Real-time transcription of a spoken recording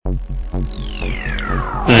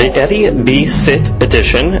The Eddie B. Sit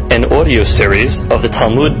edition and audio series of the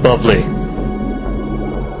Talmud Bavli.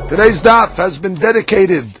 Today's daf has been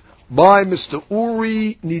dedicated by Mr.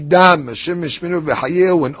 Uri Nidam, Hashem Mishminu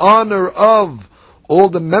V'Hayehu, in honor of all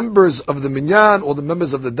the members of the Minyan, all the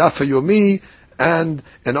members of the Daf Yomi, and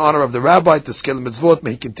in honor of the Rabbi to scale mitzvot.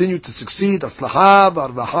 May he continue to succeed. Aslaha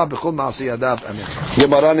v'arvaha b'chol ma'aseh yadav. Amen.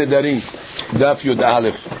 Gemara Nedarim, Daf Yud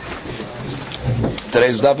Aleph.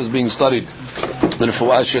 Today's daf is being studied. The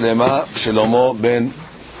Refuah Shelema Shlomo ben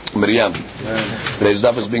Miriam. Today's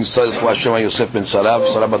daf is being studied. Refuah Shema Yosef ben Sarah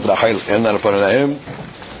bat Rachel. Enna lefanalehem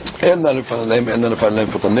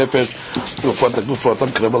for the nefesh. Refuah Takuf for Tam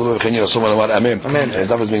Krabal v'Cheni Yasum Alamar. Amen. Today's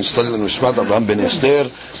daf is being studied in Mishpat Abraham ben Esther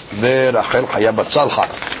v'Rachel Chaya bat Salcha.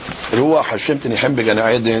 Ruach Hashem Tinihem began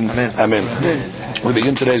Eden. Amen. We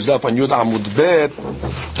begin today's daf on Yud Amud Bet,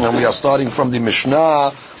 and we are starting from the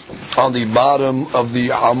Mishnah on the bottom of the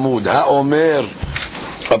Amud. HaOmer,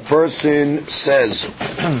 a person says,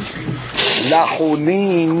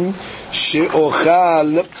 Lachunin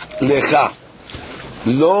she'ochal lecha,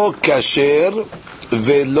 lo kasher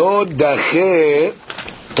velo dache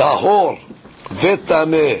tahor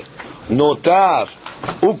vetame notar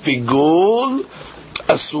upigul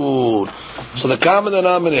asur. So the common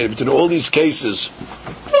denominator between all these cases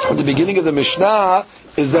at the beginning of the Mishnah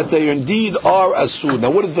is that they indeed are asur.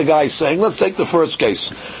 Now what is the guy saying? Let's take the first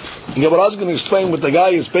case. The Gemara is going to explain what the guy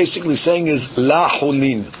is basically saying is la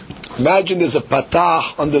hulin. Imagine there's a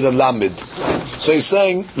patah under the lamed. So he's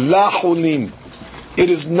saying la hulin. It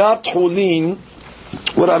is not hulin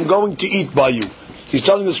what I'm going to eat by you. He's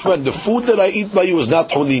telling his friend, the food that I eat by you is not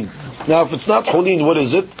hulin. Now if it's not hulin, what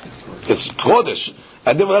is it? It's kodesh.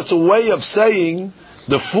 And therefore that's a way of saying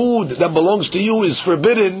the food that belongs to you is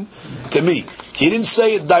forbidden to me. He didn't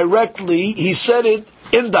say it directly, he said it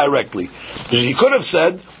indirectly. He could have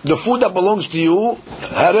said, the food that belongs to you,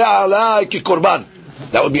 korban.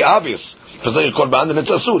 That would be obvious. If it's like korban, then it's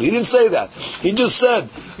asur. He didn't say that. He just said,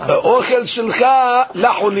 ochel shilcha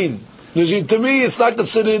la hulin. To me, it's not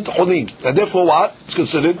considered hulin. And therefore what? It's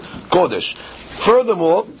considered kodesh.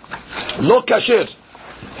 Furthermore, lo kasher.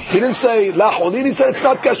 He didn't say la hulin, he said it's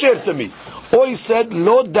not kasher to me. Or he said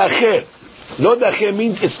lo dache. Lo dache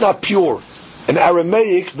means it's not pure. In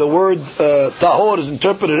Aramaic, the word tahor is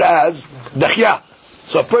interpreted as dachya.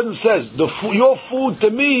 So a person says, your food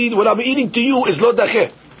to me, what I'm eating to you, is lo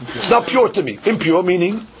dacheh. It's not pure to me. Impure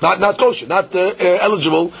meaning not kosher, not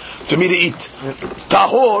eligible for me to eat.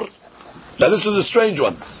 Tahor. Now this is a strange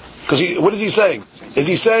one, because what is he saying? Is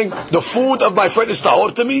he saying the food of my friend is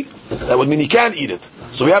tahor to me? That would mean he can't eat it.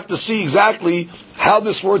 So we have to see exactly how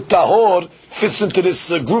this word tahor fits into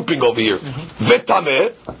this grouping over here.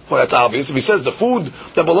 Vetameh, well that's obvious. If he says the food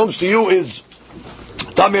that belongs to you is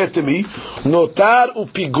tameh to me, notar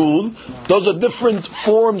upigul, those are different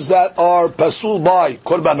forms that are pasul by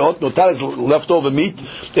korbanot. Notar is leftover meat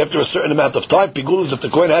after a certain amount of time. Pigul is if the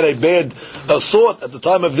kohen had a bad thought at the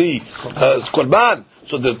time of the korban.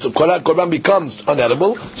 So the korban becomes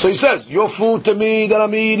unedible. So he says, your food to me that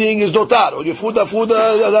I'm eating is notar, or your food that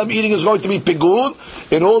I'm eating is going to be pigul.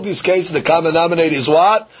 In all these cases, the common denominator is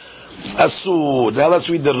what? Asur. Now let's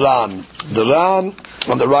read the Ran. The Ran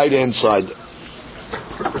on the right hand side.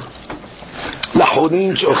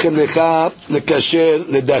 לחונין שאוכל לך לקשר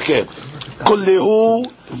לדחר כולהו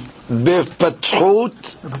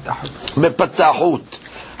בפתחות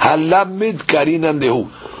הלמד קרינן להו,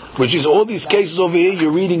 which is all these cases over here.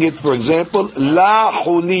 You're reading it, for example, la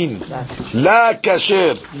hulin, la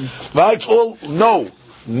kasher, right? It's all no,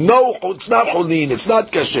 it's not hulin, it's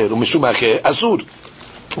not kasher. Umishum acher asur.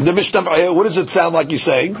 The Mishnah, what does it sound like he's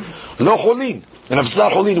saying? Lo hulin, and if it's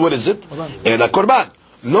not hulin, what is it? Ela korban.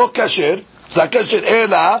 Lo kasher, it's not kasher.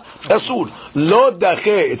 Ela asur. Lo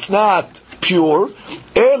dache, it's not pure.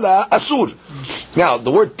 Ela asur. Now,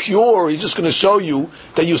 the word pure, he's just going to show you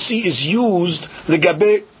that you see is used the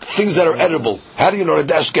gabe things that are edible. How do you know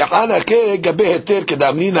that?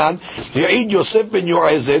 Yosef ben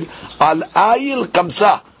Yoezer al ayil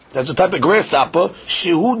kamsa. That's a type of grasshopper.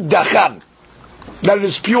 Shehu dachan. That it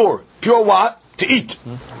is pure. Pure what? To eat.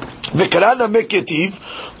 V'karana meketiv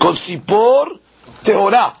kol sipor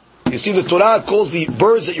tehora. You see, the Torah calls the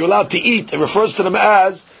birds that you're allowed to eat, it refers to them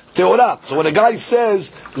as tehora. So when a guy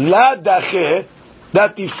says la dache,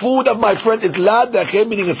 that the food of my friend is la dache,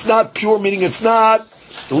 meaning it's not pure, meaning it's not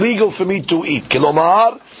legal for me to eat.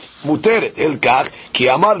 Kilomar muteret elkach ki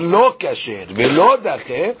amar lo kasher velo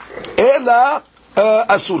dache ela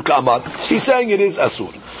asur kamar. He's saying it is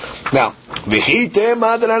asur. Now, v'chite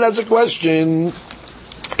Madran has a question.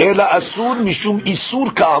 Ela asur mishum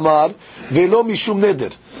isur kamar velo mishum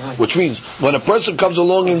neder. Which means when a person comes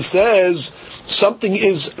along and says something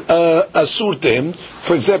is asur to him,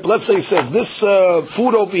 for example, let's say he says, this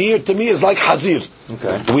food over here to me is like hazir.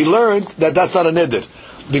 Okay. We learned that that's not a neder.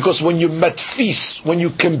 Because when you matfis, when you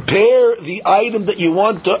compare the item that you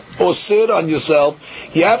want to osir on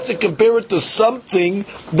yourself, you have to compare it to something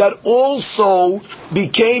that also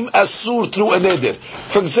became asur through a neder.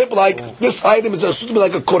 For example, like this item is asur to be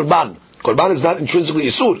like a korban. Korban is not intrinsically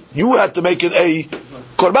asur. You had to make it a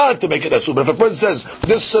korban to make it asur. But if a person says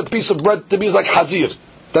this piece of bread to me is like hazir,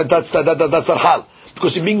 that's not hal,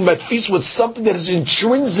 because you're being matfis with something that is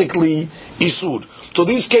intrinsically isur. So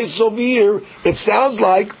these cases over here, it sounds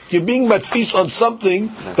like you're being matfis on something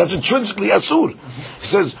that's intrinsically asur. He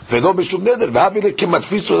says, "Velo b'shum neder, v'havile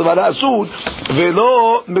kematfis v'davara asur,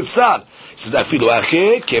 velo mitzar." He says, "Afilu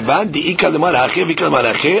ache kevan diika lemar ache v'ika lemar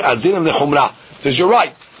ache aziram lechumra." Because you're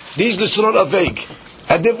right. These listonot are vague,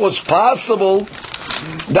 and therefore it's possible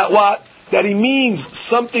that what? That he means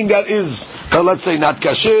something that is, let's say, not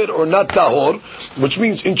kasher or not tahor, which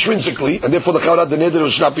means intrinsically, and therefore the chavrad the neder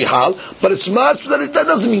should not be hal, but it's much that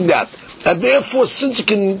doesn't mean that. And therefore, since it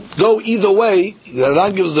can go either way, the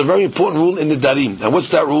Nedarim gives us a very important rule in Nedarim. And what's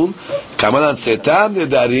that rule? Kamalan setam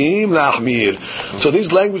Nedarim lahmir. So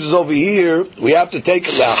these languages over here, we have to take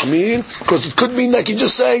lahmir, because it could mean like he's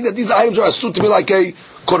just saying that these items are asur to be like a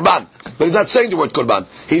korban. But he's not saying the word korban.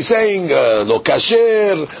 He's saying lo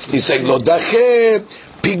kasher, he's saying lo dacher,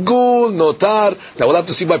 pigul, notar. Now we'll have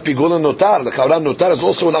to see by pigul and notar. The chavran notar is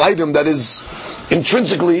also an item that is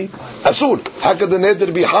intrinsically asur. How could the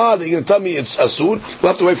neder be hard? You're going to tell me it's asur?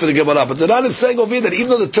 We'll have to wait for the Gemara. But the Ran is saying over here that even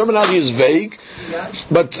though the terminology is vague,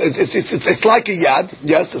 but it's like a yad.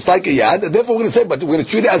 Yes, it's like a yad. And therefore we're going to say, but we're going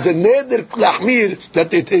to treat it as a neder lahmir,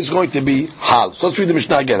 that it is going to be hal. So let's read the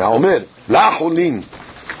Mishnah again. Omer, la hulin.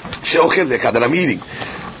 שאוכל לך, that I'm eating.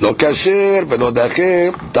 לא כשר ולא דחה,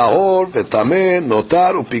 טהור וטמא,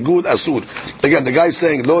 נותר ופיגול אסור. Again, the guy is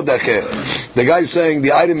saying לא דחה. The guy is saying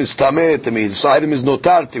the item is tameh to me, this item is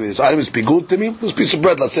notar to me, this item is pigul to me. This piece of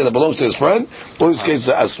bread, let's say, that belongs to his friend, or in this case,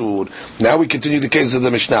 asur. Now we continue the case of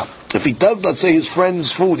the Mishnah. If he tells, let's say, his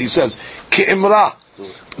friend's food, he says, ke'imra,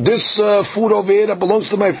 this food over here that belongs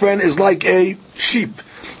to my friend is like a sheep.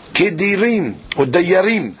 Kedirim, or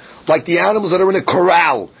dayarim, like the animals that are in a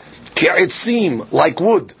corral. Ke'itzim, like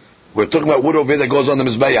wood. We're talking about wood over here that goes on the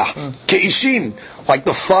mizbeach. Ke'ishim, like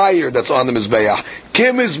the fire that's on the mizbeach.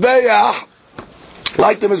 Ke'mizbeach,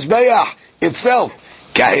 like the mizbeach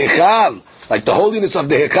itself. Ke'hechal, like the holiness of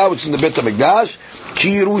the hechal which is in the Beit HaMikdash.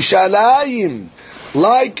 Ki'Yerushalayim,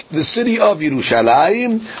 like the city of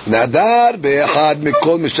Yerushalayim. Nadar be'echad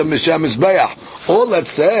mikol misham mizbeach. Or let's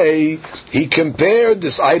say he compared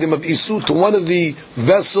this item of isu to one of the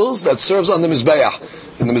vessels that serves on the mizbeach.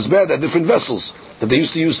 In the mizbeach, there are different vessels that they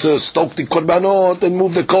used to use to stoke the korbanot and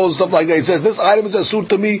move the coals, stuff like that. He says, this item is asur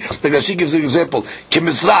to me. Like Rashi gives an example.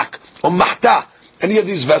 Kimizrak, or mahta. Any of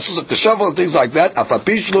these vessels, like the shovel and things like that.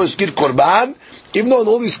 Afapish lo eskir korban. Even though in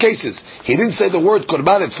all these cases, he didn't say the word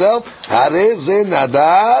korban itself. Hare ze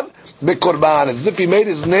nadar be korban. As if he made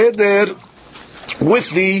his neder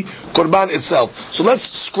with the korban itself. So let's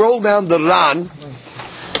scroll down the Ran.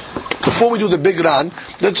 Before we do the big Ran,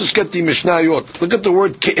 let's just get the Mishnayot. Look at the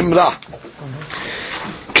word ke'imra.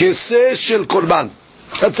 Keseh shel korban.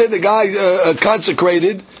 Let's say the guy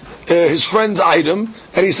consecrated his friend's item,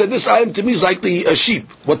 and he said, this item to me is like a sheep.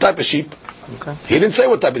 What type of sheep? Okay. He didn't say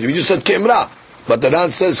what type of sheep. He just said ke'imra. But the Ran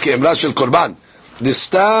says ke'imra shel korban.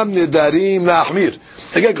 Distam nedarim la'ahmir.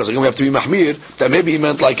 Again, because we have to be mahmir, that maybe he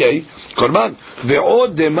meant like a korban.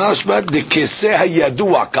 Ve'od demashmat de keseh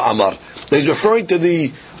hayadua ka'amar. He's referring to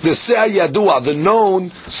the Se'ah Yadua, the known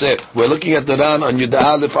Se'ah. We're looking at the Ran on Yud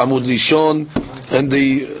Aleph Amud Rishon and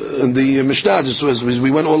the Mishnah, just as we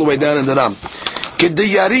went all the way down in the Ran.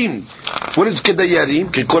 Kedayarim. What is Kedayarim?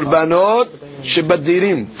 Kekorbanot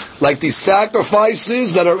Shebadirim. Like the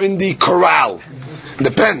sacrifices that are in the corral,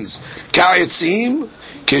 the pens. Ka'etzim,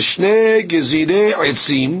 Keshne Gezire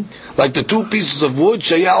Etzim. Like the two pieces of wood,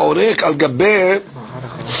 Shaya Orech Al Gabeh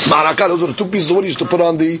Ma'arakah, those are the two pieces of wood he used to put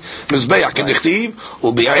on the Mizbeach. Kedichtiv,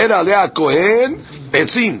 u'bi'er alea kohen,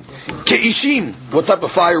 etzim. Ke'ishim, what type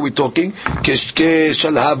of fire are we talking?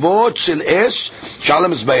 Keshalhavot shel esh, shal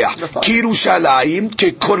Mizbeach. Kirushalayim,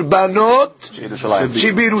 kekorbanot,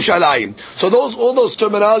 shibirushalayim. So all those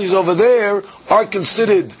terminologies over there are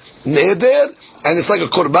considered neder, and it's like a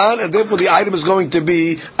korban, and therefore the item is going to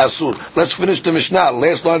be asur. Let's finish the Mishnah.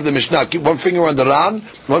 Last line of the Mishnah. Keep one finger on the Ran,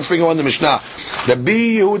 one finger on the Mishnah.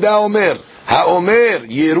 Rabbi Yehuda Omer, HaOmer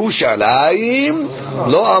Yerushalayim,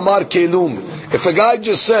 Lo Amar Kelum. If a guy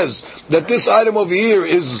just says that this item over here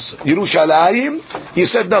is Yerushalayim, he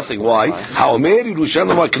said nothing. Why? Ha'omer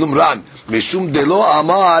Yerushalayim kilum ran mishum delo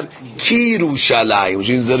amar ki Yerushalayim, which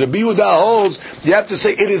means that Rabbi Yehuda holds you have to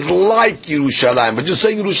say it is like Yerushalayim, but just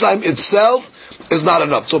saying Yerushalayim itself is not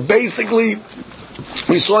enough. So basically,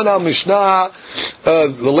 we saw in our Mishnah,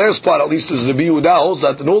 the last part at least is Rabbi Yehuda holds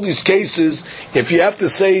that in all these cases, if you have to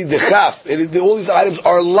say the chaf, all these items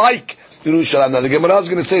are like Yerushalayim. Now the Gemara is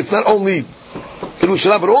going to say it's not only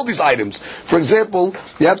Yerushalayim, but all these items. For example,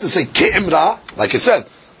 you have to say ke'imra, like I said,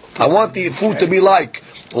 I want the food to be like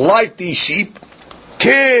the sheep,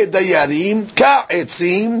 ke'dayarim,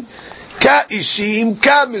 ka'etzim, ka'ishim,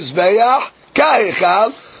 ka'mizbeach,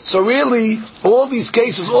 ka'echal. So really, all these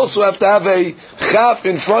cases also have to have a chaf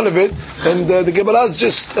in front of it, and the Gemara is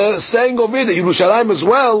just saying over here that Yerushalayim as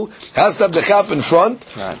well has to have the chaf in front,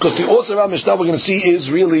 because the author of our Mishnah we're going to see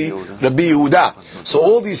is really Rabbi Yehuda. So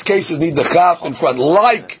all these cases need the chaf in front,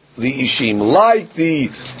 like the ishim, like the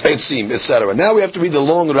etzim, etc. Now we have to read the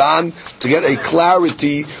long Ran to get a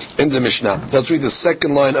clarity in the Mishnah. Let's read the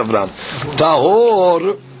second line of Ran.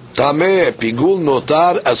 Tahor Tameh pigul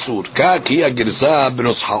notar asur kaki agirsa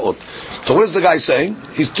b'noshaot. So what is the guy saying?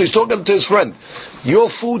 He's talking to his friend. Your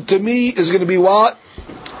food to me is going to be what?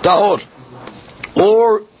 Tahor,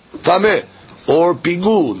 or tameh, or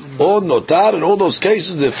pigul, or notar. In all those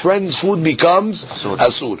cases, the friend's food becomes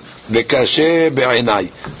asur. Bekashe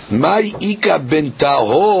be'inai. Mai ika ben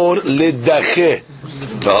tahor ledache.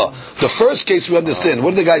 The first case we understand.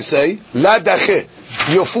 What did the guy say? La dache.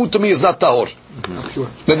 Your food to me is not tahor.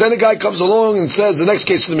 And then a guy comes along and says, the next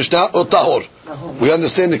case in the Mishnah, lo tahor. We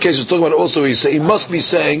understand the case he's talking about also, he must be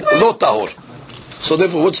saying, lo tahor. So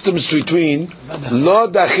therefore, what's the difference between lo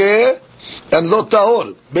dache and lo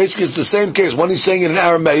tahor? Basically, it's the same case. One he's saying it in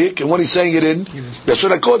Aramaic, and one he's saying it in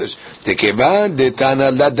Lashon HaKodesh. Tekevan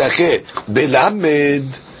detana la dache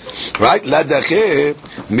belamed. Right? La dache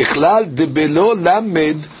michlal de belo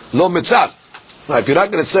lamed lo metzar. Now, if you're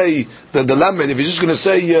not going to say the lamed, if you're just going to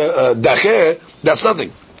say dache, that's nothing.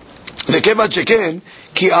 Lekevan sheken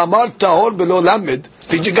ki amar tahor belo lamed.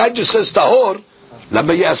 The guy just says tahor, lamed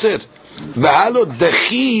yaser. V'halo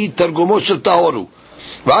dachi targumo shel tahoru.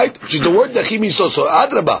 Right? Which is the word dachi means also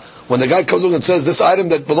adraba. When the guy comes along and says this item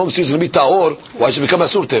that belongs to you is going to be tahor, why should it become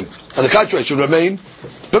asur to him? And the contrary, it should remain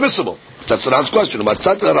permissible. That's the last question.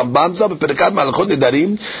 Matzat Rambam za b'perikad malachot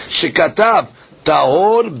nedarim shekatav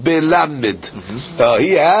tahor belamed.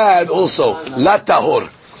 He had also la tahor.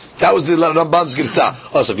 That was the Rambam's girsa.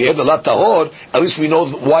 Oh, so if you have the la tahor, at least we know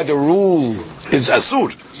why the rule is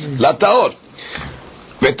asur. La tahor.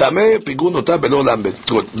 Vetameh pigun nota belo lamed.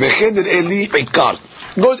 Good. Vechen eli ikar.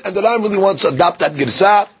 Good. And the Ram really wants to adopt that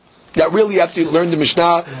girsa. That really you have to learn the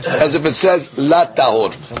Mishnah as if it says la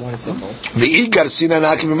tahor. Ve'igar sinan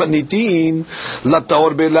akim matnitin la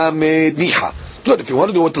tahor belamed niha. Good. If you want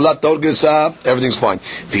to do what the lat tahor girsa, everything's fine.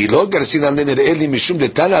 V'ilo garsin al nener eli mishum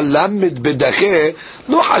detana lamed bedache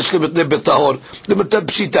lo hash lebetne betahor lemetab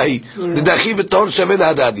pshitahi dedachi betahor shaveh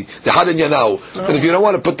lahadadi dehaden yanau. And if you don't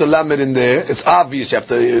want to put the lamed in there, it's obvious you have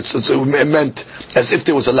to. It's meant as if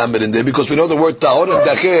there was a lamed in there, because we know the word tahor and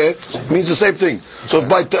dache means the same thing. So if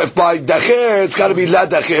by dache it's got to be la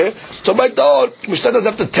dache. So by tahor, Mishnah doesn't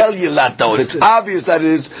have to tell you la tahor. It's obvious that it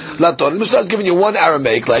is la tahor. Mishnah is giving you one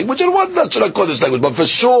Aramaic language and one that should I call this language, but for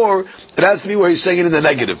sure it has to be where he's saying it in the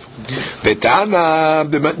negative. Vetana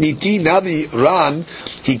b'matniti. Now the Ran,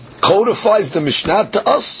 he codifies the Mishnah to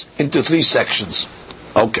us into three sections.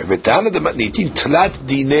 Okay. Vetana b'matniti tlat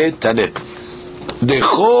dine taneh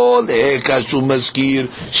dechol ekashu maskir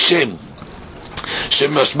shem.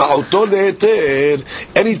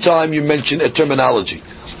 Anytime you mention a terminology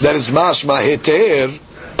that is mashma heter,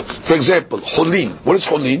 for example, cholin. What is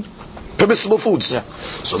cholin? Permissible foods. Yeah.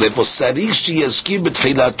 So therefore, sarich sheyazkir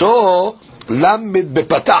b'tchilato lamed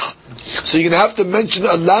bepatah. So you're going to have to mention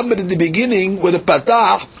a lamed in the beginning with a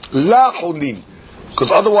patah la cholin,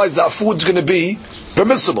 because otherwise that food's going to be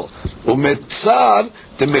permissible. Umetzar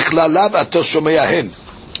temechlalav ato shomeyahen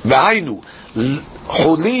v'hainu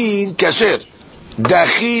cholin kasher.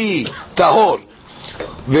 Dachi, tahor,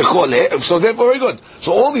 v'chol. So therefore, very good.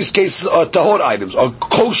 So all these cases are tahor items, are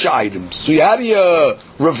kosher items. So how do you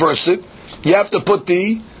reverse it? You have to put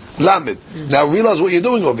the lamed. Now realize what you're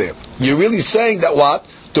doing over there. You're really saying that what?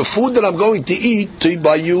 The food that I'm going to eat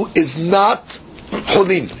by you is not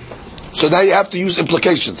cholin. So now you have to use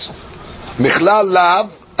implications. Michlal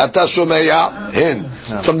lav, ata shomeya hen.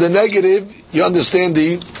 From the negative, you understand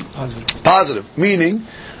the positive. Meaning,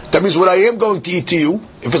 that means what I am going to eat to you,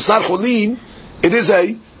 if it's not cholin, it is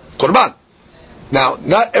a korban. Now,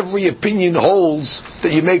 not every opinion holds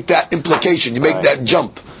that you make that implication, you make that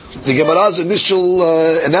jump. the Gemara's initial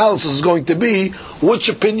analysis is going to be which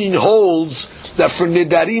opinion holds that for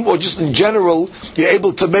Nedarim or just in general you're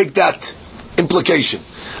able to make that implication.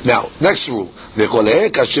 Now, next rule. Any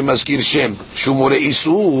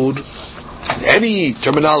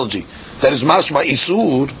terminology that is mashma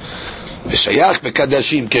isur v'shayach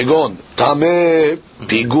bekadashim kegon tameh,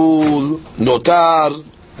 pigul, notar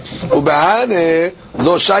ubehane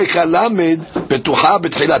lo shaycha lamed betucha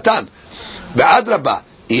betchilatan ve'adraba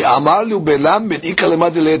i'amar lu belamed ika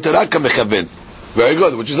lemad le'etera kamechaven. Very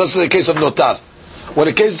good, which is also the case of notar. When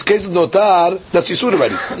the case of notar, that's isur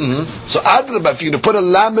already. So adraba, if you're going to put a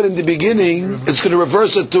lamed in the beginning, it's going to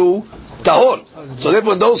reverse it to tahor. So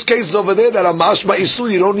therefore, in those cases over there that are mashma isur,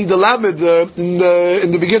 you don't need the lamed in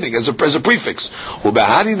the beginning as a prefix.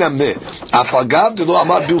 Ubehani nameh afagav de lo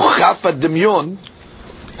amar biuchafa demyon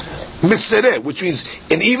mitzereh, which means,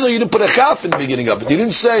 and even though you didn't put a chaf in the beginning of it, you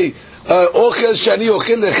didn't say ochel shani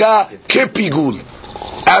ochel lecha kepigul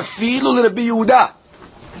afilu leRabbi Yehuda.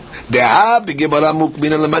 Deha beGemara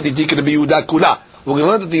mukmina lemaditi keRabbi Yehuda kula. We're going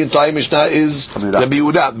to learn that the entire Mishnah is Rabbi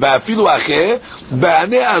Yehuda. Ve'afilu acher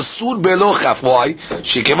be'aneh asur belo chaf. Why?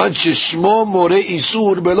 Shekevan sheshmo more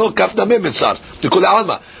isur belo kaf nameh mitzar. T'kol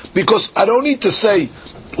alma. Because I don't need to say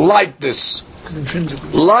like this.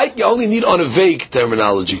 Like you only need on a vague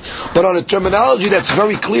terminology, but on a terminology that's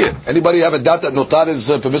very clear. Anybody have a doubt that notar is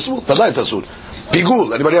permissible? But it's asur.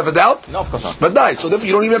 Pigul. Anybody have a doubt? No, of course not. But so therefore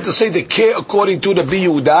you don't even have to say the ke according to the Rabbi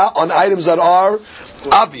Yehuda on items that are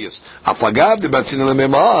obvious.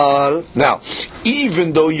 Now,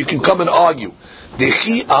 even though you can come and argue,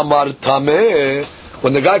 dechi amar tameh,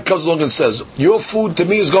 when the guy comes along and says, your food to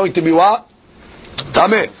me is going to be what?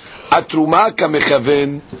 Tameh. Atruma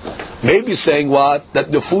kamechaven. Maybe saying what?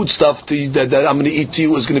 That the food stuff that I'm going to eat to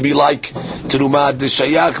you is going to be like Truma de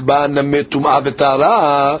Shayach ba nameh tum'a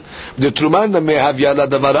v'tara, the Truma nameh havyala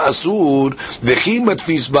davar asur, v'chi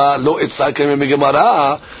matfis ba lo etzak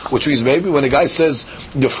megemara, which means maybe when a guy says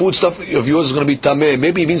the food stuff of yours is going to be tameh,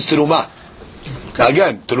 maybe he means Truma.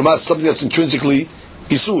 Again, Truma is something that's intrinsically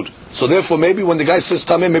isur. So therefore, maybe when the guy says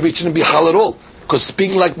tameh, maybe it shouldn't be halal at all, because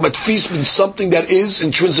speaking like matfis means something that is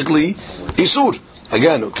intrinsically isur.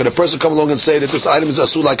 Again, can a person come along and say that this item is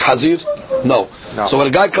asur like hazir? No. So when a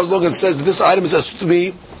guy comes along and says that this item is asur to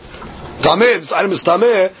be tameh, this item is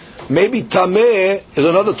tameh, maybe tameh is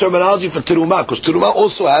another terminology for teruma, because teruma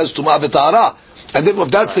also has tumah v'tara. And then if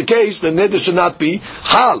that's the case, then neder should not be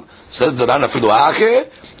hal. Says the Rana filu ha'ache,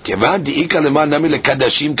 kevan di'ika leman nami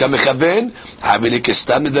lekadashim kamechaven, havili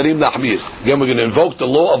kestam nedarim nahmir. Again, we're going to invoke the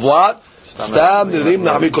law of what? Stam nedarim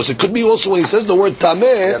nahmir, because it could be also when he says the word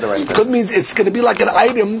tameh, it could mean it's going to be like an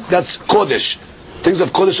item that's kodesh. Things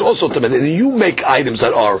of kodesh also tameh. And you make items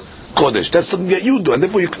that are kodesh. That's something that you do, and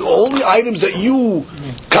therefore only items that you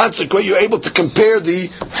consecrate, you're able to compare the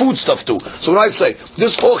food stuff to. So when I say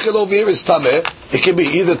this ochel over here is tameh, it can be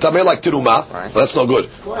either tameh like teruma, but that's not good.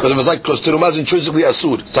 But if it's like, because teruma is intrinsically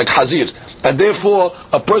asur, it's like hazir, and therefore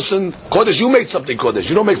a person kodesh, you made something kodesh,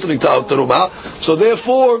 you don't make something teruma, so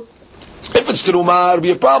therefore if it's teruma, it'll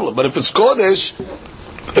be a problem. But if it's kodesh,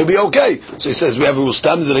 it'll be okay. So he says we have a rule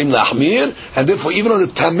stam nedarim lahmir, and therefore even on the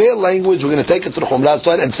tameh language, we're going to take it to the chumrah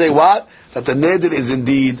side and say what? That the neder is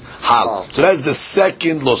indeed hal. So that's the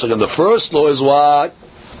second law. So again, the first law is what?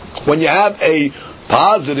 When you have a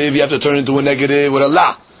positive, you have to turn it into a negative with a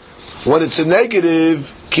la. When it's a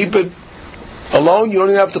negative, keep it alone. You don't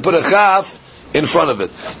even have to put a chaf in front of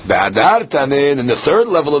it. Ba'adar tanin, and the third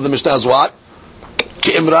level of the Mishnah is what?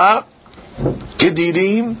 Ki'imra,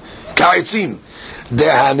 Kedirim, Ka'itzim.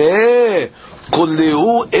 Dehane,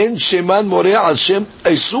 Kullehu, En Sheman Moreh Al Shem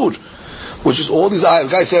Eisur. Which is all these items.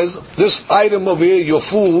 The guy says, this item over here, your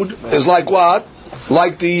food, is like what?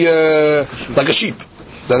 Like like a sheep.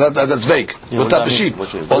 That's vague. What type of sheep?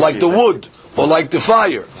 Or like the wood. Or like the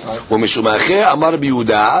fire. وَمِشُمَاخِي أَمَرْ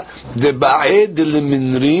بِيُودَا دَبَعِدْ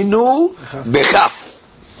لِمِنْرِينُ بِخَفْ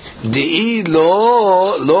Di'i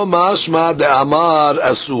lo mashma de amar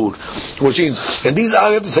asur, which means in these ayahs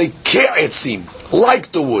you have to say ke'etzim,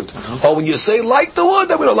 like the wood. Or when you say like the wood,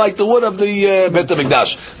 then we don't like the wood of the Bet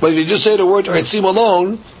HaMikdash. But if you just say the word etzim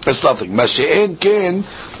alone, it's nothing. Mashe'en ken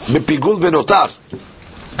mipigul venotar.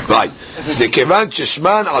 Right. The kevan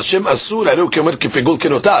sheshman al shem asur aru kemer kipigul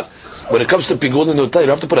kenotar. When it comes to pigul and notar, you don't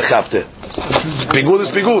have to put a chaf there. Pigul is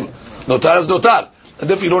pigul. Notar is notar. And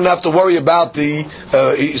therefore you don't have to worry about the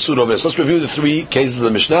isur over this. Let's review the three cases of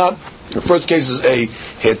the Mishnah. The first case is a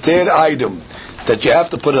heter item that you have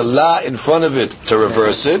to put a la in front of it to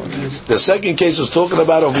reverse it. The second case is talking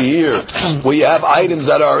about over here where you have items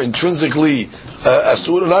that are intrinsically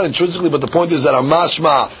asur, not intrinsically, but the point is that are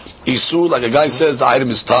mashma isur, like a guy says the item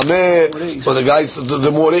is tameh, or the guy says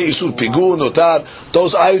the more isur pigul notar.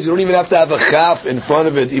 Those items you don't even have to have a chaf in front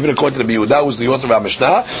of it, even according to the Biyu. That was the author of our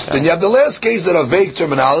Mishnah. Then you have the last case that are vague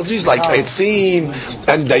terminologies like etzim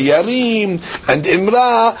and dayarim and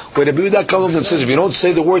imra, where the Biyu comes and says if you don't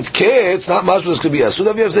say the word ke, it's not much this could be asur. So you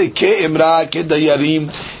have to say ke imra, ke dayarim,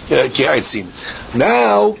 ke etzim.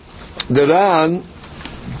 Now the Ran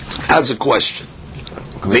has a question.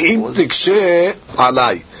 Ve'im tikshe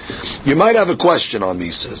alai. You might have a question on me,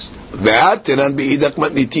 he says. We're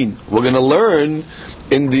going to learn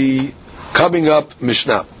in the coming up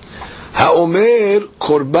Mishnah. Ha'omer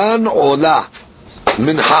korban ola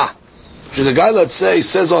minha. So the guy, let's say,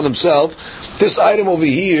 says on himself, this item over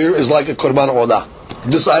here is like a korban ola.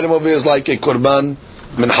 This item over here is like a korban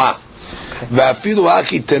minha. Ve'afilu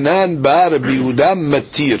haki tenan ba Rabbi Yehuda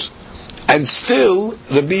matir. And still,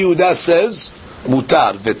 Rabbi Yehuda says,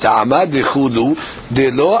 mutar v'ta'ama dechulu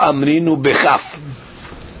delo amrinu bechaf.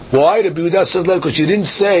 Why? Rabbi Yehuda says that because you didn't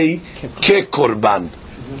say ke korban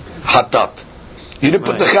hatat. You didn't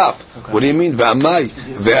put the chaf. What do you mean? V'amai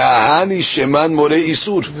v'ahani sheman more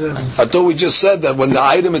isur. I thought we just said that when the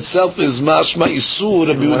item itself is mashma isur,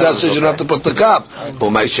 Rabbi Yehuda says you don't have to put the chaf.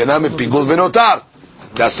 Umay shena mepigul v'notar.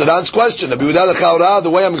 That's the Ran's question. Rabbi Yehuda the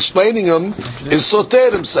way I'm explaining him is soter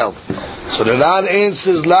himself. So the Ran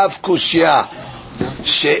answers lav kushya.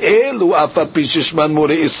 She'elu afapi shishman more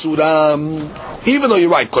isuram. Even though you're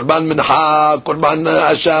right, korban minha, korban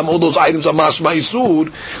asham, all those items are mashma isur.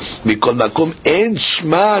 Mikol makom en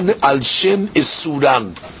shman al shem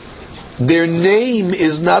isuran. Their name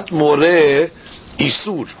is not more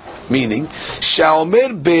isur. Meaning,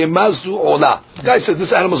 sha'omer be'emazu ola. The guy says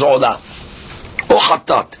this animal is ola. O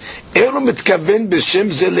hatat. Eru mitkaven b'shem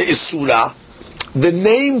ze le'isura. The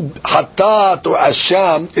name Hatat or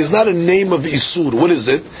Asham is not a name of Isur. What is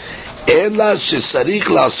it? Ela shesarich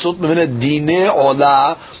la'asot memena dineh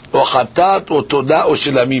ola or Hatat or Toda or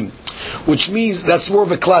Shilamim. Which means that's more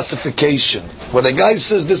of a classification. When a guy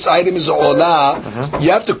says this item is ola,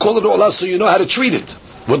 you have to call it ola so you know how to treat it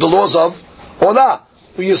with the laws of ola.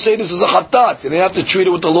 When you say this is a Hatat, you have to treat it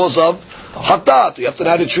with the laws of Hatat. You have to know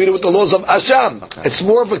how to treat it with the laws of Asham. It's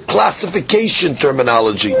more of a classification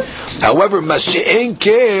terminology. However, Mashe'en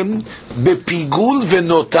kem bepigul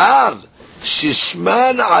v'notar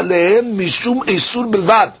shishman alehem mishum isur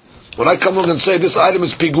bilvad. When I come along and say this item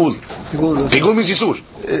is pigul, pigul means isur.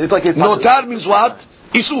 It's like notar means what?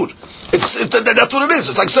 Isur. That's what it is.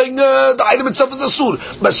 It's like saying the item itself is isur.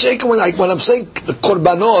 Mashe'en when I'm saying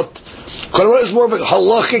korbanot, korban is more of a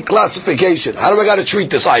halachic classification. How do I got to treat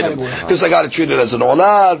this item? This I got to treat it as an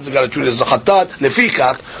olah. This I got to treat it as a chatat.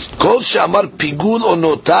 Lefikach, kol she'amar pigul o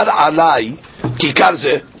notar alai, kikar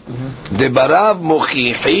ze, debarav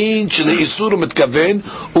mochichin shleisur mitkaven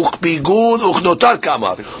ukpigul uknotar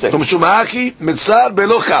kamar. Umshumaki mitzar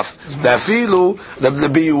belochaf. Dafilu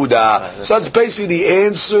Rabbi Yehuda. So that's basically the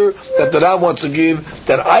answer that the Ram wants to give.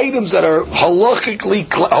 That items that are halachic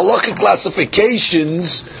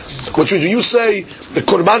classifications. Which means when you say the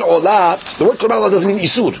korban olah, the word korban olah doesn't mean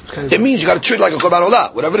isur. It means you got to treat it like a korban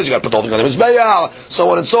olah. Whatever it is, you got to put all things on the mizbeah, so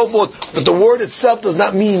on and so forth. But the word itself does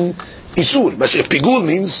not mean isur. But if pigul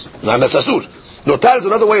means, that's asur. Notar is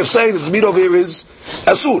another way of saying that the meat over here is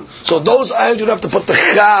asur. So those items you don't have to put the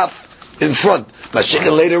chaf in front. But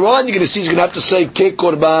later on, you're going to see he's going to have to say ke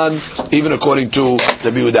korban, even according to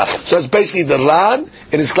the Yehuda. So that's basically the Ran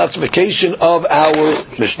in his classification of our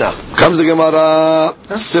Mishnah. Comes the Gemara,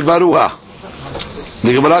 Sevaruha.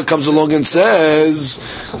 The Gemara comes along and says,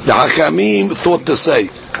 the Hakamim thought to say.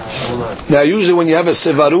 Now, usually when you have a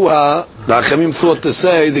Sevaruha, the Hakamim thought to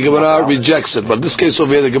say, the Gemara rejects it. But in this case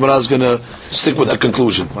over here, the Gemara is going to stick with the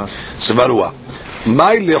conclusion. Sevaruha.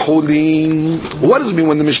 My lechulin. What does it mean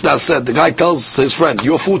when the Mishnah said, the guy tells his friend,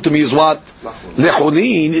 your food to me is what?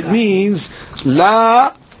 Lechulin. It means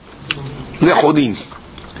la lechulin.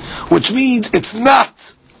 Which means it's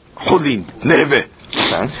not chulin. Leve.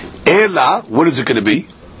 Ela, what is it going to be?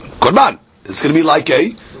 Korban. It's going to be like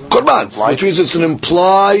a korban. Which means it's an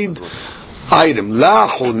implied item. La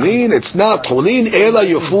chulin. It's not chulin. Ela,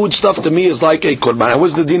 your food stuff to me is like a korban. And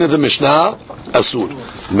what's the din of the Mishnah? Asur.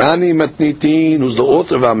 Mani Matnitin, who's the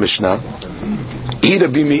author of our Mishnah, Ira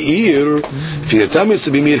Bimeir, Firtamis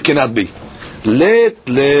Bimeir cannot be. Let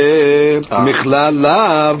le Michla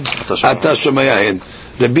Lav Atashamayahin.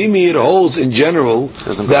 The Bimeir holds in general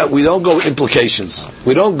that we don't go with implications.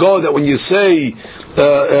 We don't go that when you say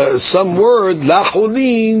some word, La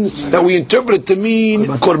Chulin, that we interpret it to mean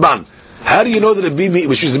Korban. How do you know that Rabbi Meir,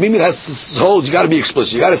 which means the Meir has to hold, you got to be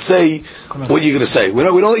explicit. You got to say what you're going to say. We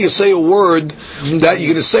don't let you say a word that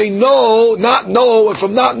you're going to say no, not no, and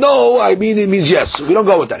from not no, I mean it means yes. We don't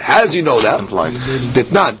go with that. How does he know that?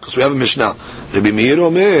 Ditnan, because we have a Mishnah. Rabbi Meir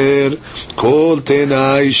Omer, Kol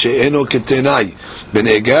tenai she'eno ketenai, ben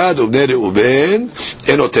Egad ubnei Reuben,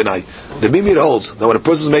 eno tenai. The Meir holds that when a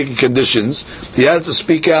person is making conditions, he has to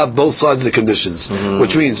speak out both sides of the conditions.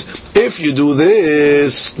 Which means, if you do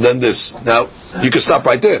this, then this. Now, you can stop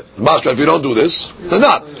right there. Master, if you don't do this, then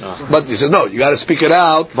not. But he says, no, you got to speak it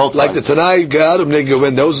out. Both like sides. The Tanai God of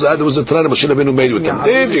Negeven, there was a Tanai that should have been made with them.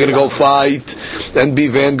 If you're going to go fight and be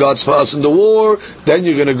vanguards for us in the war, then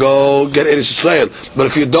you're going to go get Eretz Israel. But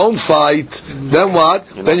if you don't fight, then what?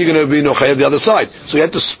 Then you're going to be Nochayev the other side. So you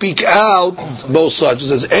have to speak out both sides. It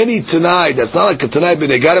says any Tanai that's not like a Tanai ben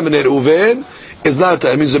Egarim and Reuven is not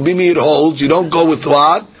that. It means the Bimir holds, you don't go with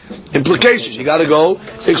what? Implications. You got to go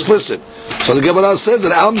explicit. So the Gemara says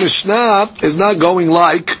that our Mishnah is not going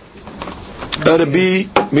like Rabbi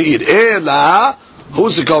Meir. Ela,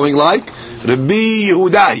 who's it going like? Rabbi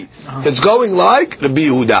Yehudahi. It's going like Rabbi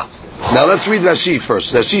Yehuda. Now let's read Rashi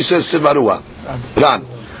first. Rashi says Sivarua. Ran.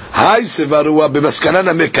 Hi Sivarua b'maskana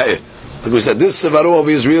meka'eh. Like we said, this Sivarua over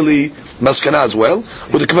is really maskana as well.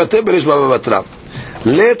 With the Kvateh Berish Baba Batra.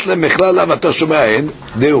 Let lemechla lavata shumahen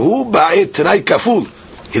dehu ba'et tenai kaful.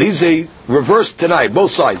 He leaves a reverse tenai,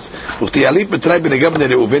 both sides. If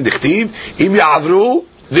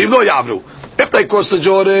they cross the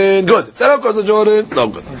Jordan, good. If they don't cross the Jordan, no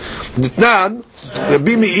good. Ditnan,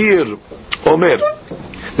 Rabbi Meir Omer.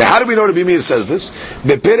 Now, how do we know Rabbi Meir says this?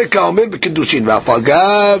 Bepereka Omer b'kedushin v'afal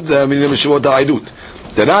gav the minim shivot ha'idut.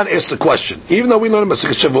 The Ran asks the question. Even though we learn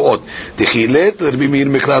Masechet Shavuot,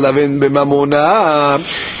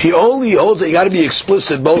 he only holds that you got to be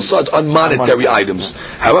explicit both sides on monetary items.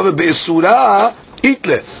 However, be'isura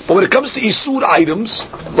itle. But when it comes to isur items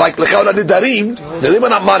like lechaura nedarim, they are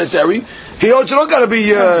not monetary. He holds you don't got to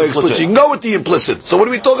be explicit. You can go with the implicit. So what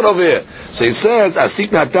are we talking over here? So he says, "Asik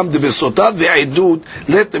natam de besotav ve'idut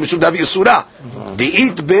let mishum davi isura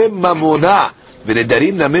de'it be'mamona."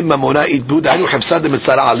 Nedarim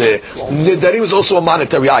is also a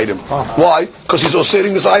monetary item. Why? Because he's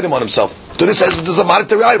osering this item on himself. So this is a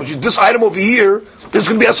monetary item. This item over here, this is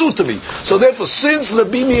going to be asur to me. So therefore, since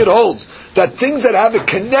Rabbi Meir holds that things that have a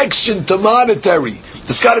connection to monetary,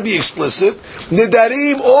 it's got to be explicit.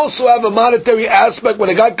 Nedarim also have a monetary aspect. When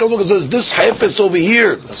a guy comes along and says, this hefes over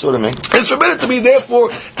here, that's what I mean. It's forbidden to be. Therefore,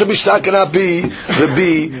 the Mishnah cannot be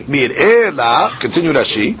Rabbi Meir. Ela, continue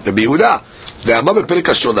Rashi, Rabbi Yehuda. ואמר בפרק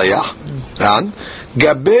השולח,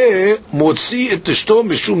 גבי מוציא את אשתו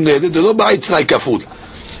משום נדד, ולא בעית תנאי כפול.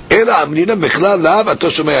 אלא אמרינא בכלל לאו, אתה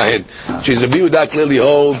שומע הן. She's a view that clearly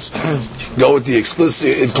holds, go with the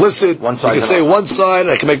implicit, you can say one side,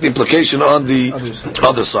 I can make the implication on the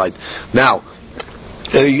other side. Now,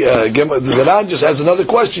 the Ran just has another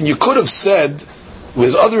question. You could have said,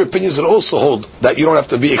 with other opinions that also hold that you don't have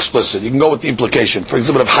to be explicit. You can go with the implication. For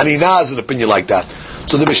example, if Hanina is an opinion like that.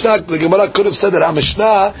 So the Mishnah, the Gemara could have said that our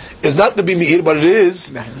Mishnah is not to be Meir, but it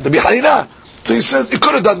is to be Hanina. So he says, it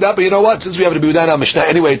could have done that, but you know what? Since we have to be Yehuda in our Mishnah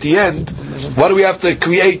anyway at the end, why do we have to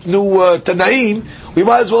create new Tanaim? We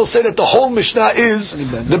might as well say that the whole Mishnah is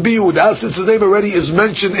the Yehuda, since his name already is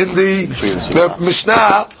mentioned in the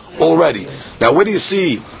Mishnah already. Now where do you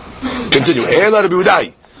see? Continue. Ela Rabbi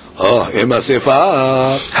Yehuda. Oh,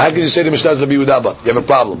 how can you say the Mishnah is Rabbi Yehuda? You have a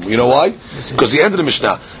problem. You know why? Because the end of the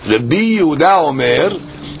Mishnah, Rabbi Yehuda Omer,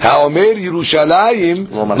 HaOmer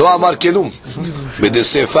Yerushalayim Lo Amar Kelum.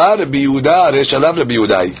 B'desefa Rabbi Yehuda Resh Alav Rabbi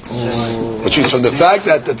Yehuda. Which means from the fact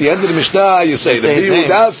that at the end of the Mishnah you say Rabbi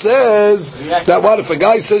Yehuda says that what if a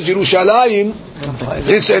guy says Yerushalayim, he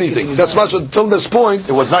didn't say anything. That's much until this point.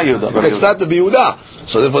 It was not Yehuda. It's not the Yehuda.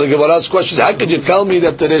 So therefore the Gemara's question is, how could you tell me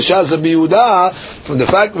that the Resha is a Yehuda from the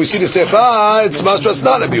fact we see the Sefa, it's not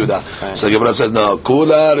a Yehuda. So the Gemara says, no,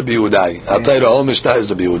 Kula Rabbi Yehuda. I'll tell you the whole Mishnah is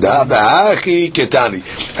a Yehuda. V'hachi ketani.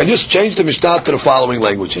 And just change the Mishnah to the following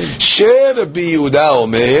language. She Rabbi Yehuda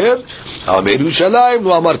Omer, Omer Yerushalayim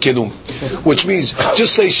Lo Amar Kelum. Which means,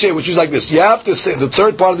 just say She, which is like this. You have to say, the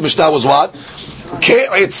third part of the Mishnah was what? Ke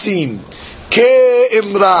etzim, ke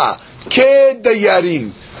imra, ke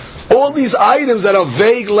dayarim. All these items that are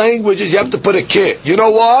vague languages, you have to put a ke. You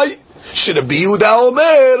know why? Should it be Yehuda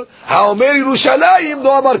Omer? HaOmer Yerushalayim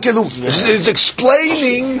Lo Amar Kelum. It's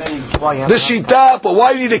explaining the shita, but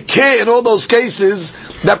why you need a ke in all those cases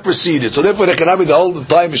that preceded. So therefore, the whole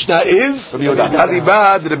time Mishnah is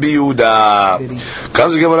Halibad Rabbi Yehuda.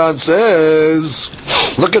 Comes the Gemara and says,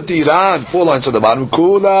 look at the Iran, 4 lines on the bottom.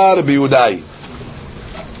 Kula Rabbi Yehuda.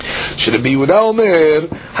 Sh'Rabbi Yehuda Omer,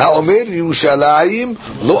 ha'omer Yerushalayim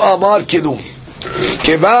lo amar kelum.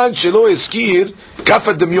 Kevan shelo eskir kaf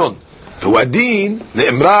הדמיון. והוא הדין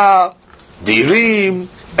נאמרה, דירים,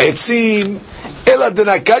 עצים, אלא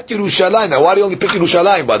דנקת ירושלים. Now why did he only pick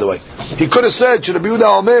Yerushalayim, by the way? He could have said, Sh'Rabbi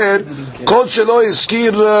Yehuda Omer, Kol shelo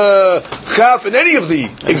eskir chaf in any of the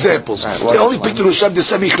examples. He only picked Yerushalayim de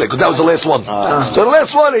Samichle, because that was the last one. So the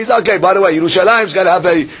last one, he's okay, by the way, Yerushalayim's got to have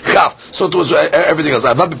a chaf. So it was everything else.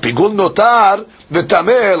 Pigul notar,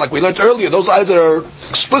 v'tameh, like we learned earlier, those items that are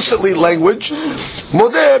explicitly language,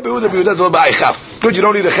 modeh, be'udah, be'udah, do ba'ai chaf. Good, you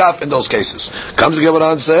don't need a chaf in those cases. Comes the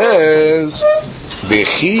Gemara and says,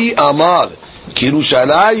 V'chi amar,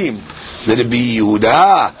 Yerushalayim, Rabbi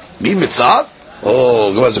Yehuda, mi mitzar?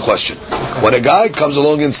 Oh, what's the question? When a guy comes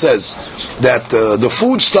along and says that the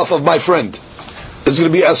food stuff of my friend is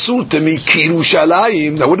going to be asur to me,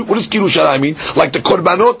 Yerushalayim. Now, what does Yerushalayim mean? Like the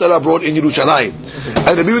korbanot that are brought in Yerushalayim.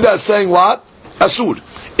 And the Yehuda is saying what? Asur.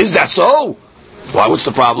 Is that so? Why? What's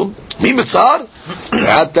the problem? Mi mitzar?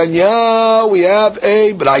 Tanya, we have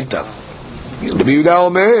a braita. The Yehuda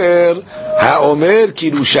Omer, ha'omer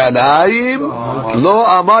Yerushalayim lo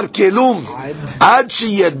amar kelum ad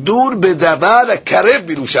sheyadur bedavar karev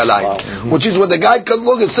Yerushalayim. Which is when the guy comes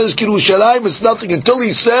along and says Yerushalayim, it's nothing until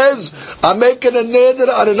he says, I'm making a neder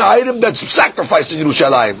on an item that's sacrificed in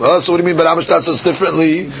Yerushalayim. So what do you mean? But Amishtat says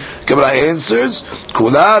differently. Gemara answers,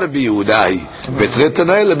 Kula Rabbi Yehuda,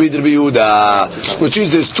 Vetretanai Rabbi Yehuda. Which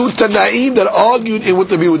means there's two Tanaim that argued in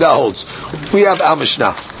what Rabbi Yehuda holds. We have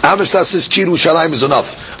Amishna. Amishtat says Yerushalayim is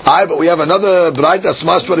enough. But we have another Braita that's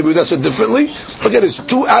Maspa Rabbi Yehuda said differently. Again, it's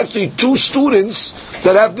two students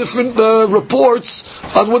that have different reports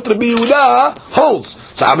on what Rabbi Yehuda holds.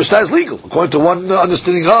 So Amishta is legal according to one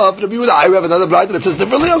understanding of Rabbi Yehuda. I have another Braita that says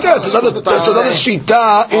differently. Okay, it's another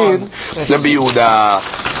shita in Rabbi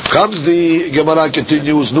Yehuda. Comes the Gemara,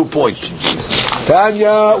 continues, new point.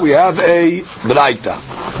 Tanya, we have a Braita.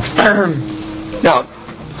 Now,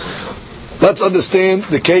 let's understand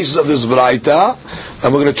the cases of this Braita,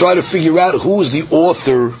 and we're going to try to figure out who is the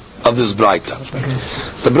author of this Braita.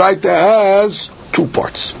 The Braita has two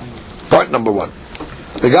parts. Part number one.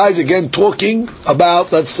 The guy's again talking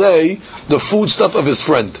about, let's say, the food stuff of his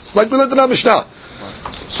friend. Like we learned in our Mishnah.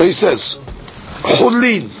 So he says,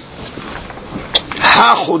 Chulin,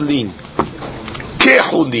 Ha-Chulin,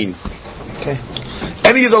 Ke-Chulin. Okay.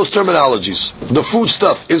 Any of those terminologies. The food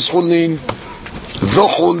stuff is Chulin, the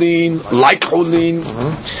Chulin, like Chulin.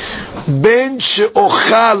 Ben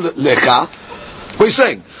she'ochal lecha. What are you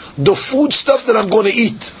saying? The food stuff that I'm going to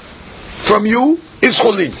eat from you is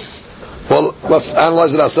Chulin. Well, let's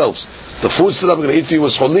analyze it ourselves. The food stuff I'm going to eat from you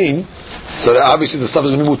is Chulin, so that obviously the stuff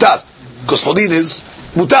is going to be mutar. Because Chulin is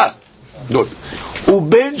mutar. Good.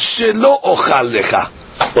 Uben she'lo ochal lecha.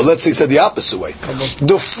 Well, let's say he said the opposite way.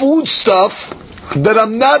 The food stuff that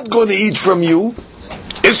I'm not going to eat from you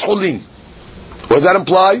is Chulin. What does that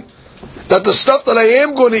imply? That the stuff that I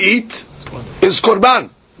am going to eat is korban.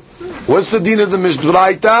 What's the din of the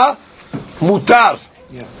Misbraita? Mutar.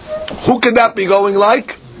 Yeah. Who could that be going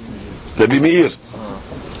like? Rabbi Meir.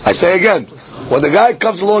 I say again, when the guy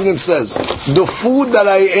comes along and says, the food that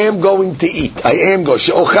I am going to eat, I am going,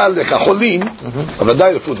 she'ochal lecha cholin,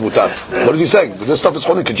 the food mutar. What is he saying? This stuff is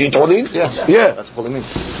cholin. Could you eat cholin? Yeah. That's what it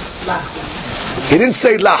means. He didn't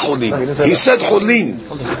say la cholin. He said cholin.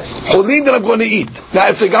 Cholin that I'm going to eat. Now,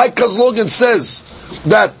 if the guy comes along and says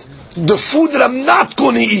that the food that I'm not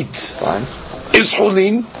going to eat is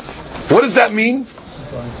cholin, what does that mean?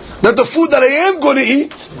 That the food that I am going to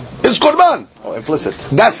eat is korban. Oh, implicit.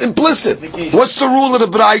 That's implicit. What's the rule of the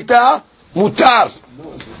Braita? Mutar.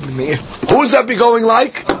 Who does that be going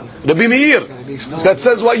like? Rabbi Meir. That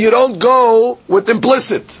says what? You don't go with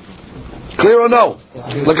implicit. Clear or no?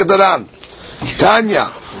 Look at the Ran.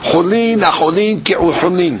 Tanya. Chulin, acholin,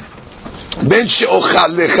 ke'uchulin. Ben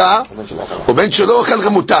she'ochal lecha, or ben she'lo ochal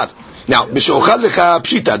lecha mutar. Now, b'she'ochal lecha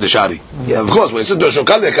pshita deshari. Of course, when it says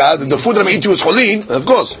b'she'ochal lecha, the food that I'm eating is cholin, of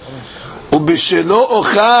course. ובשלו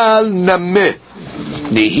אוכל נמה.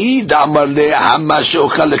 נהי דאמר להמה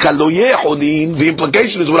שאוכל לך לא יהיה חולין. The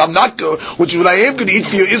implication is what I'm not, which is what I am going to eat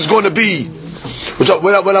for you is going to be.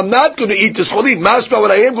 What I'm not going to eat is חולין. Maspa,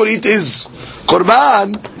 what I am going to eat is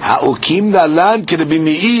קורבן. האוקים נלן כרבי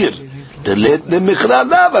מאיר. דלת למכרה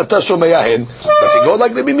לה ואתה שומע הן. If you go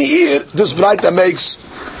like Rabbi Meir, this Braita makes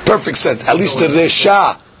perfect sense. At least the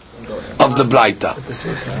resha of the Braita.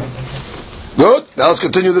 Good? Now let's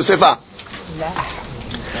continue the Sefer.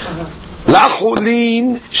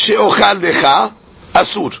 Lachulin she'ochal lecha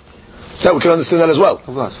asur. Now we can understand that as well.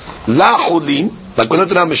 Lachulin, like we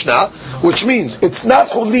learned in our Mishnah, which means it's not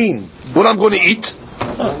chulin what I'm going to eat.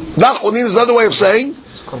 Lachulin is another way of saying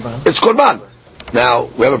it's korban. Now,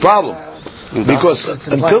 we have a problem. Because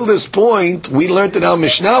until this point, we learned in our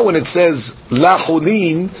Mishnah when it says la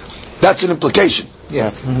chulin, that's an implication. Yeah.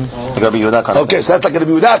 Okay, so that's like going to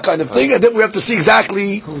be that kind of thing, and then we have to see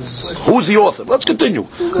exactly who's the author. Let's continue.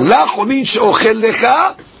 La chulin she'ochel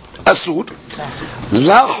lecha asur,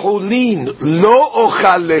 la chulin lo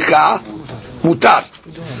ochal lecha mutar.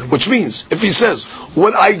 Which means, if he says,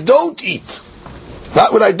 what I don't eat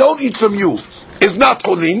from you is not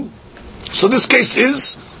chulin, so this case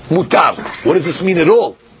is mutar. What does this mean at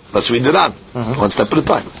all? Let's read it on. One step at a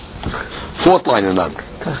time. Fourth line in on.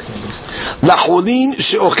 לחולין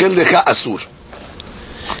שאוכל לך אסור.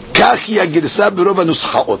 כך היא הגרסה ברוב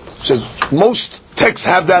הנוסחאות. Most texts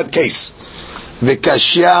have that case.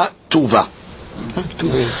 וקשיא טובה.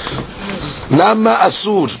 למה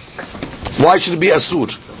אסור? Why should it be אסור?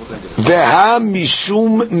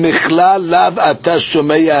 והמשום מכלל לאו אתה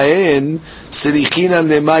שומע הן צריכינן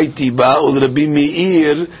למאי טיבה ולרבי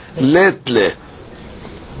מאיר לטלה.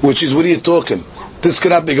 Which is, what are you talking? This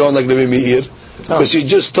cannot be going like Rabbi Meir. Because she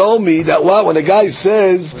just told me that when a guy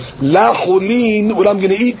says la chulin, what I'm going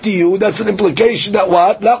to eat to you, that's an implication that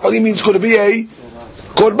la chulin means going to be a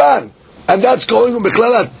korban, and that's going from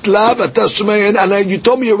bichlalat lav atashmein. And then you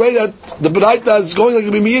told me already that the beraita is going like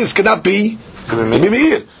Rabbi Meir. This cannot be Rabbi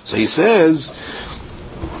Meir. So he says,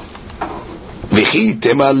 maybe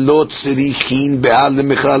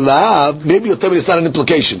you'll tell me it's not an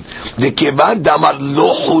implication. The kevan damar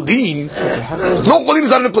lo chulin. Lo chulin is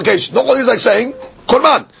not an implication. Lo chulin is like saying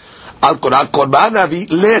korban. Al korban avi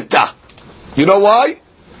leta. You know why?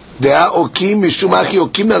 That's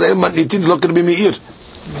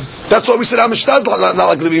why we said our Mishnah is not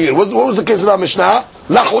like Rabbi Meir. What was the case of our Mishnah?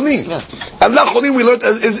 La chulin. And la chulin we learned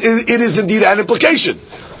it is indeed an implication.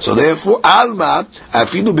 So therefore, Alma,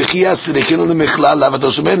 afilu b'chiyah sirechinu lemechlal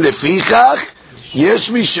lavatoshemen lefichach yesh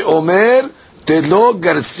mi sheomer telo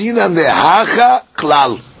garsina nehacha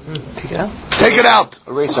klal. Take it out.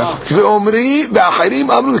 Ve'omri ve'acharim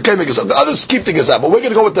amru l'kei gesam. The others keep the gesam, but we're going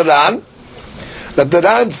to go with the Ran. That the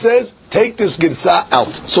Ran says, take this gersa out.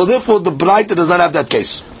 So therefore, the Braita does not have that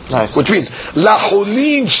case. Nice. Which means,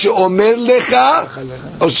 lachulin sheomer lecha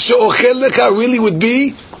or sheochel lecha really would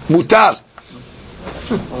be mutar.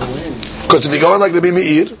 Because if you're going like Rabbi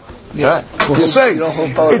Meir, you're saying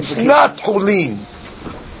it's not chulin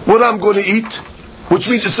what I'm going to eat, which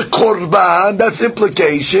means it's a korban. That's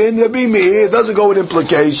implication. Rabbi Meir doesn't go with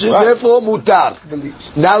implication, therefore mutar.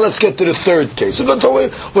 Now let's get to the third case. So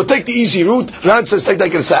we'll take the easy route. Ran says take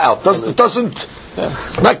that gersa out. It doesn't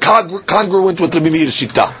not congruent with Rabbi Meir's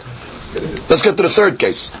shita. Let's get to the third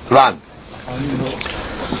case. Ran.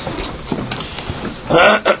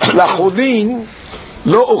 Lachulin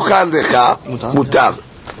לא אוכל לך, מותר.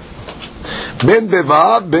 בין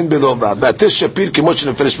בו' בין בלא ו'. בעתה שפיר כמו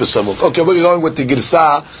שנפרש בסמוך. Okay, we're going with the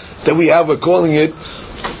גרסה that we have, we're calling it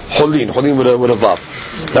חולין with a v'av.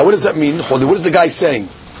 Now what does that mean? What is the guy saying?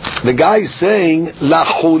 The guy is saying,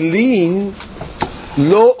 לחולין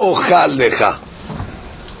לא אוכל לך.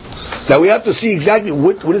 Now we have to see exactly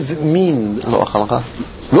what does it mean? לא אוכל לך?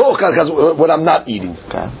 לא אוכל לך, what I'm not eating.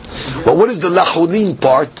 Okay. But what is the לחולין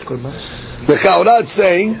part? The Chaura is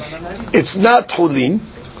saying it's not chulin,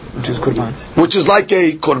 which is like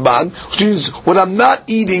a korban, which means what I'm not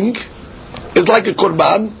eating is like a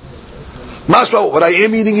korban. Mashma, what I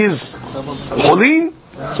am eating is chulin.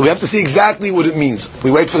 So we have to see exactly what it means.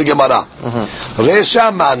 We wait for the Gemara.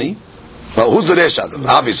 Resha mani. Well, who's the Resha?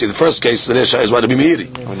 Obviously, the first case, the Resha is what Rabbi Meiri.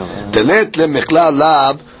 Telet lemechla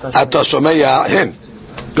lav atashomeya hen.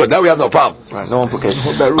 Good. Now we have no problem. Right, no implication.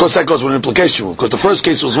 Because that goes with an implication. Because the first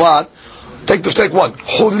case was what? Take one.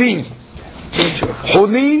 Chulin.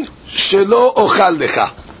 Chulin shelo ochal lecha.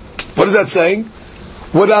 What is that saying?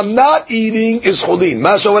 What I'm not eating is chulin.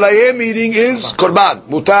 Master, what I am eating is korban.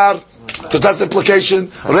 Mutar. So that's the implication.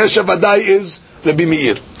 Resha Vadai is Rabbi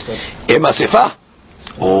Meir. Ema sefa.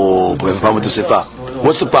 Oh, we have a problem with the sefa.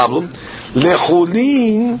 What's the problem?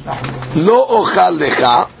 Lechulin lo ochal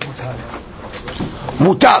lecha.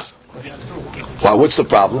 Mutar. Wow, what's the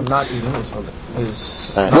problem?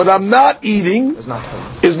 What I'm not eating is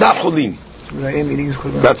not chulin. What I am eating is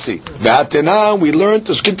korban. Let's see. V'atena, we learned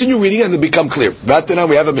to continue reading and it become clear. V'atena,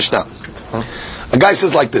 we have a Mishnah. A guy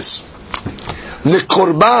says like this: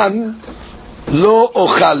 Lekorban lo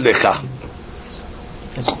ochal lecha.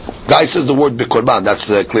 Guy says the word bekorban. That's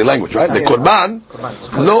clear language, right? Lekorban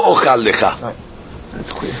lo ochal lecha.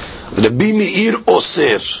 That's clear. Rabbi Meir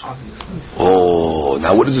oser. Oh,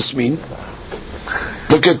 now what does this mean?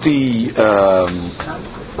 Look at the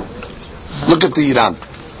Iran.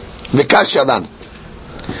 V'kasha dan.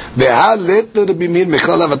 והלת לרבי מאיר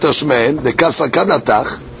מכלל אבטר שמען, דקסר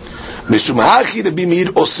כדתך, משום הכי רבי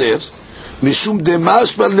מאיר אוסר, משום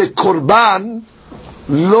דמשמע לקורבן,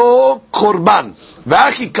 לא קורבן.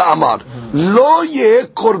 והכי כאמר, לא יהיה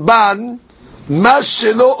קורבן, מה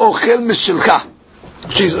שלא אוכל משלך.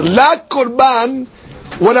 She's la korban,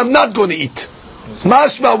 what I'm not going to eat.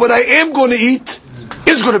 Mashma, what I am going to eat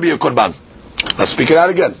is going to be a korban. Let's speak it out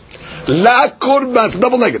again. La korban, it's a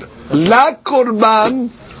double negative. La korban,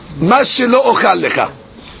 ma shelo ochal lecha.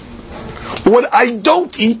 What I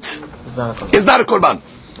don't eat is not a korban.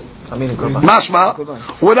 Mashma,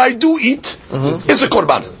 what I do eat is a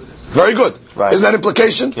korban. Very good. Right. Isn't that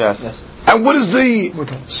implication? Yes. And what is the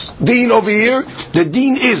deen over here? The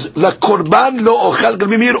deen is la korban lo ochal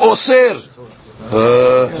g'mimir oser.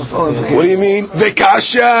 What do you mean?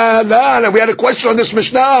 V'kasha la. We had a question on this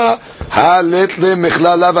Mishnah. Halet le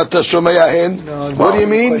mechlalav atashomayahen. What do you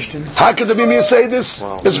mean? How could the Bimir say this?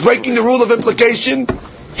 It's breaking the rule of implication.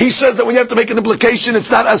 He says that when you have to make an implication, it's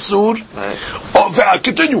not asur. Oh,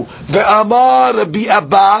 continue. Ve'amar Rabbi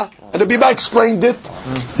Abba, and Rabbi Abba explained it.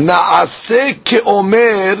 Na'aseh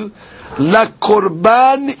ke'omer la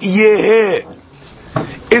korban yehe.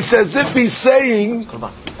 It's as if he's saying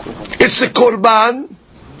it's a korban,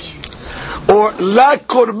 or la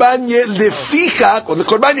korban ye lefichach, or the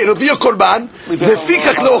korban ye, it'll be a korban,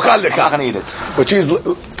 lefichach le'ochal lecha. Which means,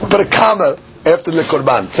 put a comma after le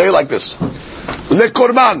korban. Say it like this. Le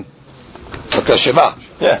korban. Okay, Shiva.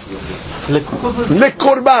 Yeah. Le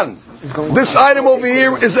korban. This item over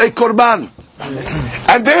here is a korban.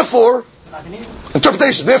 And therefore,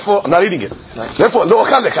 interpretation, therefore, I'm not eating it. Therefore,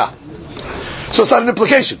 le'ochal lecha. So it's not an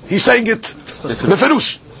implication. He's saying it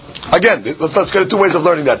beferush. Again, let's get two ways of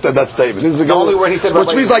learning that statement. This is the only word he said,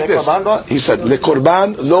 which means like this. He said, Le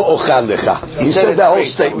korban lo ochal lecha. He said that whole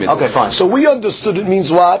statement. Okay, fine. So we understood it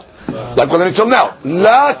means what? Like we're learning till now.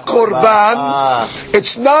 La korban,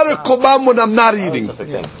 it's not a korban when I'm not eating.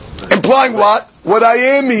 Implying what? What I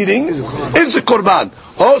am eating is a korban.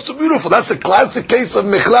 Oh, so beautiful. That's a classic case of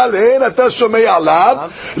Michlal.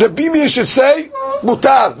 Rabbi Meir should say,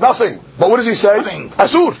 mutar, nothing. But what does he say?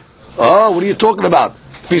 Asur. Oh, what are you talking about?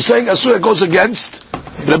 If he's saying Asur, it goes against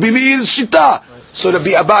Rabbi Meir's Shita. So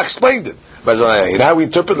Rabbi Abba explained it. But you know how we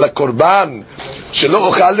interpret la korban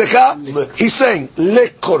shelo ochal lecha? He's saying le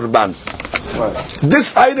korban.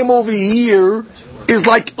 This item over here is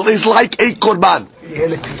like a korban.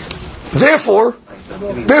 Therefore,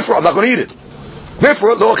 I'm not going to eat it.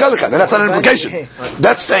 Therefore, lo ochal lecha. That's not an implication.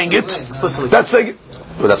 That's saying it. That's saying it.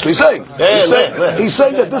 Well, that's what he's saying. He's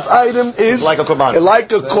saying that this item is like a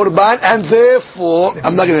korban, and therefore,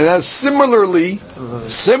 I'm not going to. Similarly,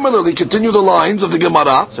 continue the lines of the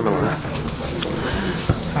Gemara.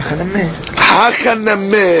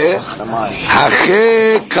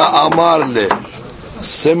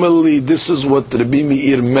 Similarly, this is what Rabbi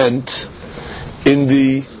Meir meant in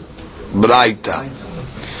the Braita.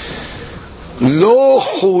 Lo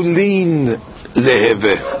hulin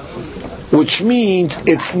leheve. Which means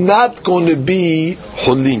it's not going to be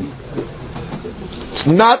hulin. It's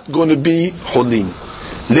not going to be hulin.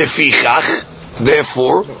 Lefichach,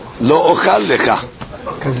 therefore, lo ochal lecha.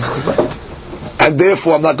 And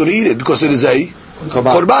therefore I'm not going to eat it because it is a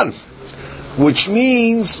korban. Which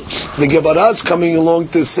means the Gemara is coming along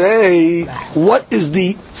to say, what is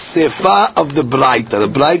the sefa of the Braita? The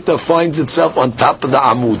Braita finds itself on top of the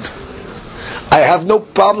Amud. I have no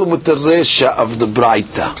problem with the Resha of the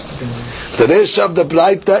Braita. The Resha of the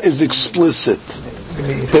Braita is explicit.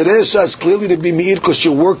 The Resha is clearly to be Meir because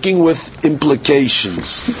you're working with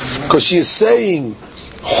implications. Because she is saying,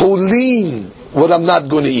 Hulin, what I'm not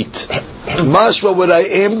going to eat. Mashma, what I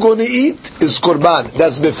am going to eat is Korban.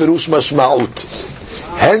 That's Beferush Mashma'ut.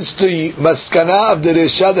 Hence the Maskana of the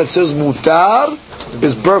Resha that says Mutar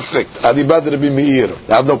is perfect. Adibad Rabbi Meir.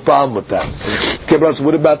 I have no problem with that. Okay, brothers,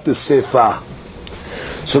 what about the Sefa?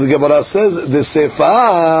 So the Gemara says, the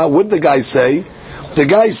Sefa, what did the guy say? The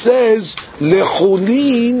guy says,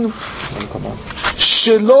 Lechulin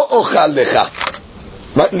shelo ochal lecha.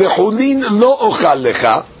 Lechulin lo ochal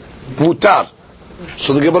lecha. Mutar.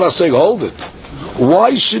 So the Gemara is saying, hold it.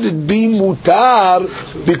 Why should it be mutar?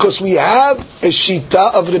 Because we have a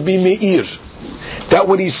shita of Rabbi Meir. That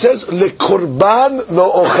when he says, Lekorban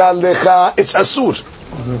lo ochal lecha, it's asur.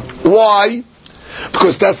 Why?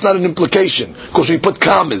 Because that's not an implication. Because we put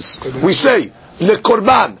commas. We say, le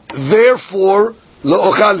korban, therefore,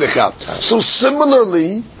 lo ochal lecha. So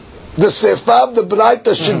similarly, the sefa of the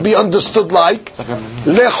Braita should be understood like,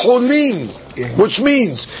 le chulin, which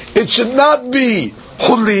means it should not be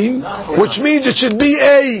chulin, which means it should be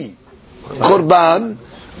a korban,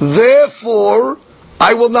 therefore,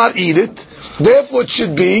 I will not eat it. Therefore, it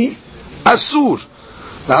should be asur.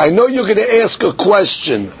 Now, I know you're going to ask a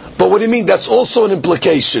question, but what do you mean? That's also an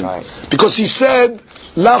implication. Right. Because he said,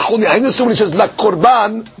 la chulin. I understand when he says la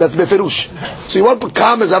korban, that's beferush. So you want to put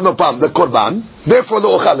commas, I have no problem. The korban, therefore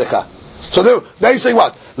lo ochal lecha. So now he's saying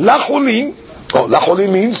what? La chulin. Oh, la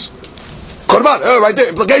chulin means korban. Oh, right there,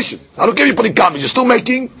 implication. I don't care if you're putting commas, you're still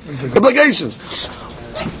making implications.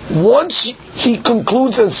 Once he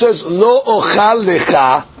concludes and says lo ochal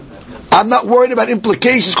lecha, I'm not worried about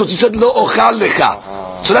implications because he said lo ochal lecha.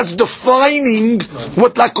 So that's defining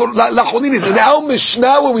what la chulin is. In our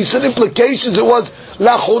Mishnah, when we said implications, it was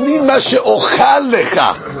la chulin ma she'ochal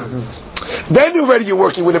lecha. Then already you're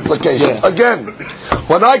working with implications. Yeah. Again,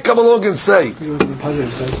 when I come along and say,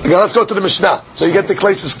 okay, let's go to the Mishnah, so you get the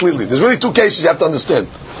cases clearly. There's really two cases you have to understand.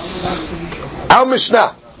 Our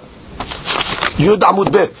Mishnah, Yud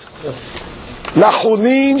Amud Bet, la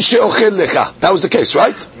chulin she'ochel lecha. That was the case,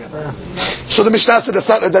 right? So the Mishnah said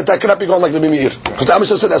that cannot be going like the Meir, because the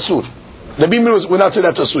Mishnah said asur. The Meir will not say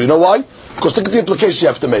that's asur. You know why? Because look at the implications you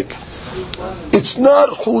have to make. It's not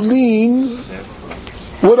chulin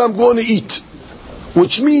what I'm going to eat,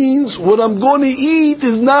 which means what I'm going to eat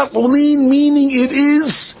is not chulin, meaning it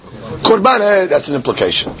is korban. That's an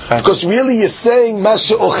implication, because really you're saying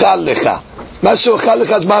mashe ochal lecha. Mashe ochal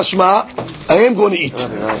lecha is mashma, I am going to eat.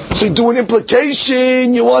 So you do an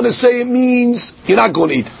implication, you want to say it means you're not going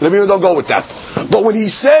to eat. Let me don't go with that. But when he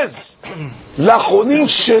says la chulin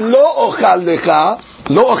shelo ochal lecha,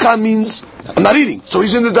 lo ochal means I'm not eating. So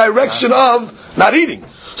he's in the direction of not eating.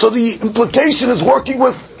 So the implication is working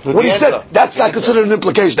with what he said. That's not considered an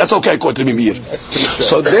implication. That's okay according to Mimir.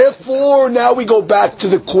 So therefore, now we go back to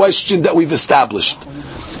the question that we've established.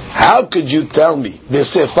 How could you tell me the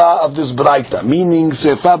sefa of this braita, meaning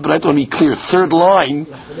sefa braita, let me clear, third line,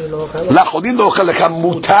 la chodin lo ochal lecha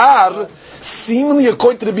mutar, seemingly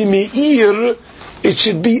according to Rabbi Meir, it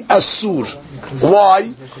should be asur.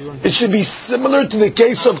 Why? It should be similar to the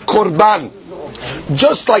case of korban.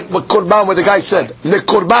 Just like what korban, where the guy said, le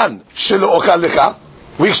korban shelo ochal lecha,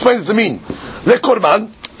 we explained it to mean, le korban,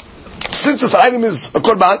 since this item is a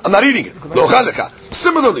korban, I'm not eating it, lo ochal lecha.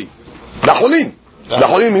 Similarly, la cholin. La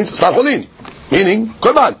cholin means it's not cholin, meaning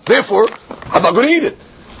korban. Therefore, I'm not going to eat it.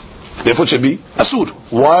 Therefore, it should be asur.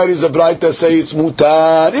 Why does the Braita say it's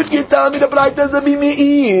mutar? If you tell me the Braita is a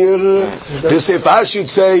bimeir, the sefa should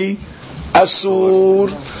say asur.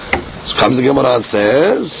 So comes the Gemara and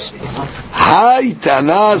says, Hai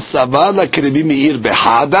tana sabala kerebi meir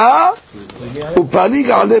behada, upanig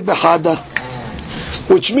ale behada.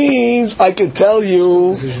 Which means I can tell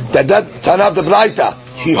you that tana of the Braita,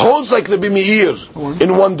 he holds like Rabbi Meir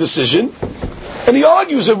in one decision, and he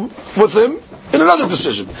argues with him in another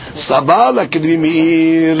decision. Sabala Rabbi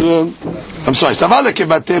Meir. I'm sorry. Sabala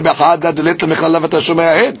kevate bechada deleta mechalav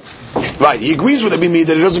shomei. Right. He agrees with Rabbi Meir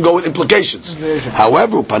that he doesn't go with implications.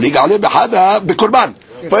 However, panig ale bechada bekorban.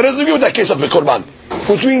 But he doesn't agree with that case of bekorban.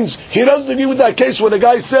 Which means he doesn't agree with that case when the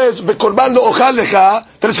guy says bekorban lo ochal lecha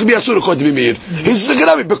that it's going to be asur according to Rabbi Meir. He says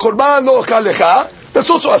bekorban lo ochal lecha. That's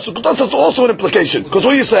also an implication. Because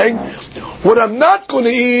what are you saying? What I'm not going to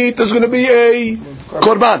eat is going to be a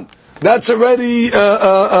korban. That's already,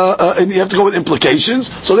 and you have to go with implications.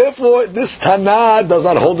 So therefore, this Tana does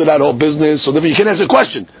not hold to that whole business. So therefore, you can ask a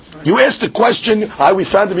question. You ask the question, we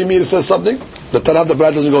found the Meir says something. The Tana of the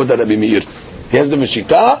Brad doesn't go with that Meir. He has the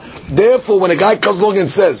Meshita. Therefore, when a guy comes along and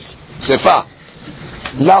says, Sefa,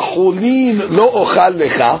 la chulin lo ochal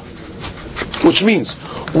lecha, which means,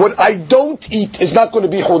 what I don't eat is not going to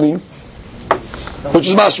be chulin, which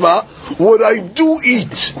is mashma. What I do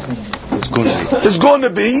eat is going to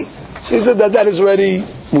be. So he said that is already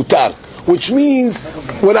mutar, which means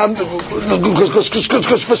when I'm because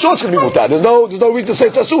for sure it's going to be mutar. There's no reason to say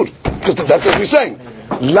it's asur because that's what we're saying.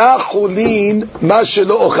 La chulin ma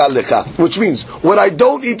shelo ochal lecha, which means what I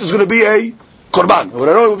don't eat is going to be a korban. What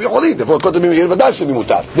I don't eat will be chulin. Therefore, it's going to be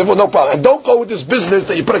mutar. Therefore, no problem. And don't go with this business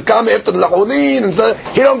that you put a comma after the la chulin and say,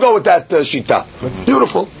 he don't go with that shita.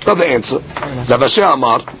 Beautiful. Another answer. Rav Asher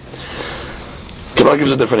Amar. Gemara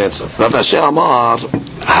gives a different answer. Rav Asher Amar,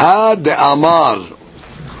 ha de Amar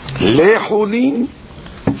le chulin,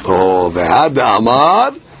 ha de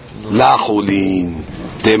Amar la chulin.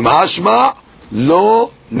 De mashma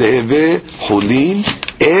lo neve chulin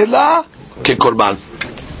ela ke korban.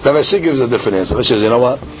 Rav Asher gives a different answer. Rav Asher says, you know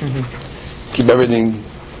what? Keep everything.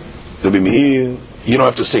 Rabbi Meir. You don't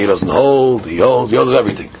have to say he doesn't hold. He holds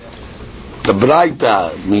everything. The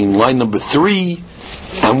Braita, line number 3,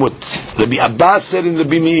 and what Rabbi Abbas said in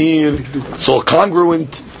Rabbi Meir, it's all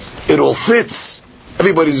congruent, it all fits,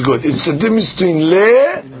 everybody's good. It's the difference between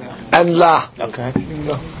le and la. Okay.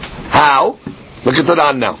 How? Look at the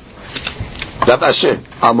Ran now. Rav Asher,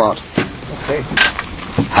 Amar. Okay.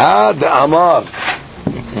 Had Amar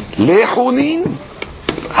lechulin,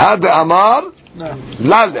 had Amar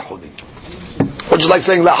la lechulin. Which is like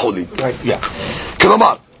saying la chulin. Right. Yeah.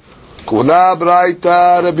 Kilomar. Kula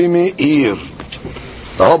braita Rabbi Meir.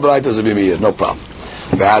 The whole braita is Rabbi Meir, no problem.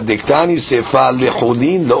 והדקתני ספר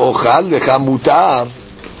לחולין לאוכל לך מותר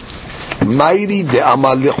מיירי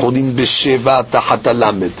דאמר לחולין בשבע תחת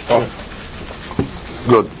הלמד.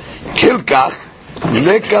 Good. כלכך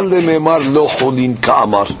לקה למאמר לא חולין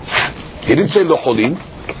כאמר. He didn't say לא חולין.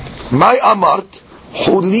 מה אמרת?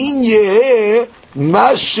 חולין יהיה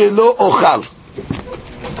מה שלא אוכל.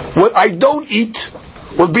 What I don't eat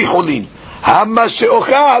will be חולין. מה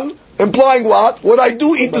שאוכל, implying what? What I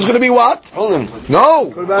do eat is going to be what? Chulin.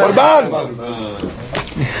 No, Korban.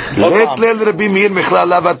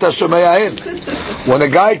 When a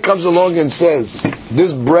guy comes along and says,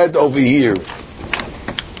 this bread over here,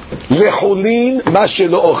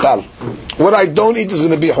 what I don't eat is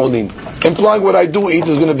going to be chulin. Implying what I do eat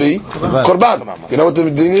is going to be korban. You know what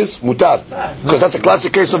the thing is? Mutar. Because that's a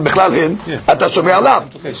classic case of Bichlal Hin, Ata Shomei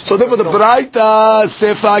Alav. So therefore the Braita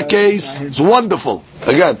Sefa case is wonderful.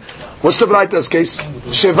 Again, what's the Braita's case?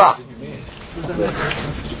 Sheva.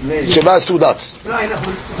 Sheva is 2 dots.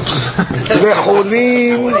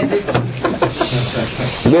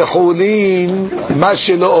 Lechulin ma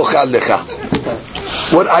shelo ochal lecha.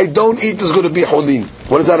 What I don't eat is going to be chulin.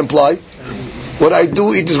 What does that imply? What I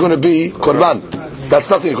do eat is going to be korban. That's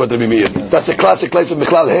nothing according to Meir. That's a classic case of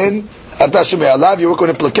Michlal Hen, Ata Shomei Alav. You work on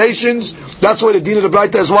implications. That's why the din of the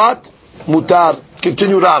Braita is what? Mutar.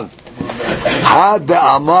 Continue on. Had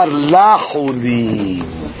Amar la chulin.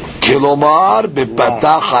 Kilomar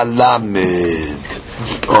bepatach halamed.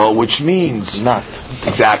 Which means Not.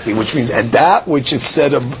 exactly. Which means and that which is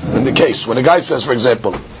said in the case when a guy says, for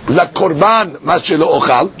example, la korban ma shelo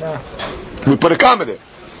ochal. We put a comma there.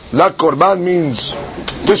 La korban means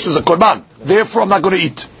this is a korban. Therefore, I'm not going to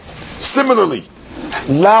eat. Similarly,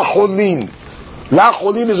 la chulin. La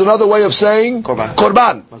chulin is another way of saying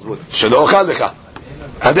korban. Shelo ochal lecha.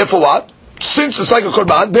 And therefore, what? Since it's like a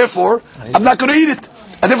korban, therefore, I'm not going to eat it.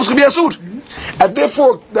 And therefore, it's going to be asur. And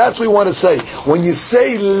therefore, that's what we want to say. When you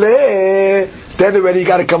say le, then already you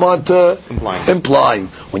got to come on to implying.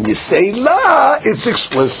 When you say la, it's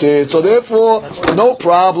explicit. So therefore, no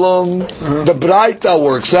problem. The Braita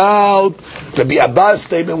works out. The Abbas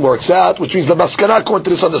statement works out, which means the maskana according to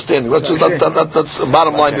this understanding. That's the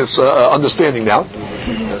bottom line, this understanding now.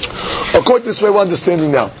 According to this way of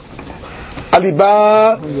understanding now.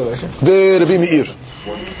 Aliba de Rabbi Meir.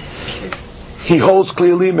 He holds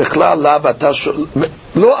clearly Mechlal Lav Atash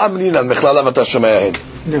Lo Amnin al Mechlal Lav Atash Shemayahin.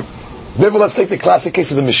 Therefore, let's take the classic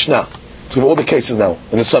case of the Mishnah. Let's give all the cases now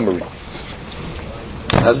in a summary.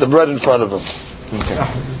 Has the bread in front of him.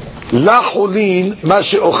 La Chulin Ma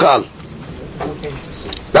She'ochal.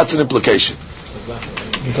 That's an implication.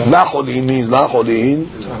 La Chulin means La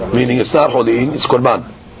Chulin, meaning it's not Chulin, it's Korban.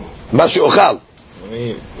 Ma She'ochal.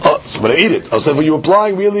 Oh, so I'm going to eat it. So what you're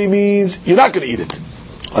implying really means you're not going to eat it.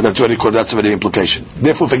 Oh, that's very implication.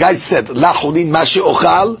 Therefore, if a guy said La chulin ma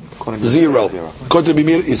she'ochal, 0. According to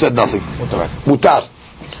Bimir, he said nothing. Mutar.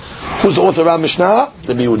 Who's the author of Mishnah?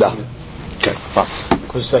 Rabbi Yehuda. Okay.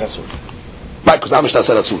 Because said asur. Right, because our Mishnah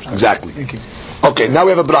said asur. Exactly. Okay, now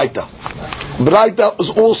we have a Braita. Braita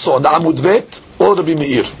is also the Amud Bet or Rabbi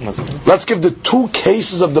Meir. Let's give the 2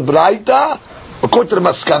 cases of the Braita according to the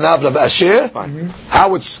Maskana of Rav Asher.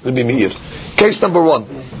 How it's Rabbi Meir. Case number 1.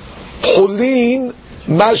 Chulin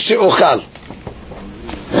ma she'ochal.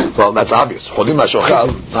 Well, that's obvious. Chulin ma she'ochal.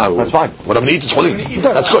 That's fine. What I'm going to eat is chulin.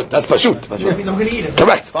 That's good. That's pashut. That means I'm going to eat it.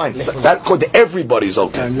 Correct. Fine. That according to everybody's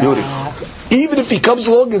okay. Even if he comes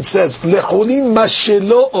along and says lechulin ma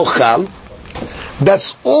shelo ochal,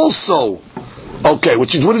 that's also okay.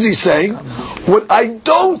 Which is, what is he saying? What I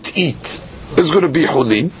don't eat is going to be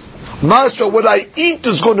chulin. Master, what I eat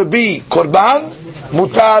is going to be korban,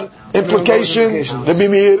 mutar. Implication, Rabbi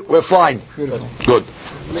Meir, we're fine. Good.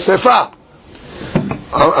 Sefa.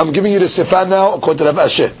 I'm giving you the Sefa now according to Rav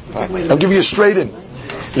Asher. I'm giving you straight in.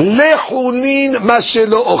 Lechulin ma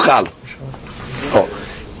shelo ochal.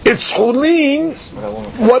 It's chulin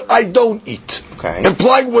what I don't eat. Okay.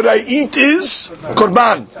 Implying what I eat is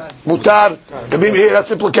korban, mutar. Rabbi Meir,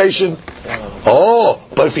 that's implication. Oh,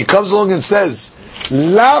 but if he comes along and says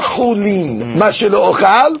La chulin ma shelo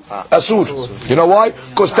ochal asur. You know why?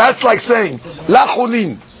 Because that's like saying La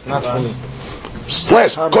chulin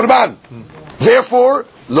slash korban. Therefore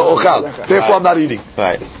lo ochal. Therefore I'm not eating.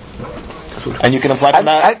 Right. And you can apply to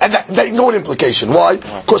that. And that no implication. Why?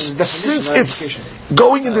 Because since it's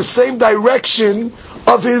going in the same direction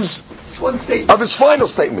of his final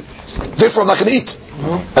statement. therefore I'm not going to eat.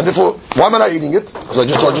 And therefore, why am I not eating it? Because I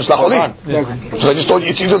just told you it's lacholin. Because I just told you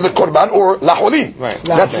it's either the korban or lacholin. Right.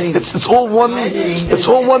 It's all one. It's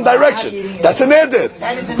all one direction. That's a neder.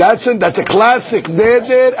 That's a classic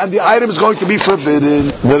neder, and the item is going to be forbidden.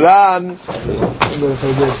 The Ran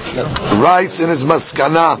writes in his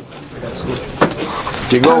maskana.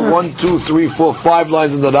 You go 1, 2, 3, 4, 5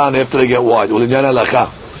 lines in the Ran after they get wide.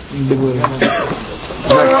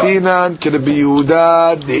 Naktinan k'Rabbi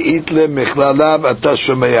Yehuda de'itle mechlalav ata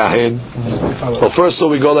shomeyahen. Well, first of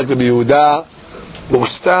all, we go like Rabbi Yehuda,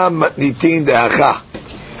 ustam matnitin de'acha,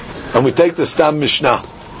 and we take the stam mishnah,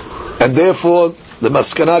 and therefore the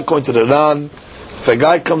maskana according to the Ran, if a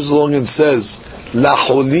guy comes along and says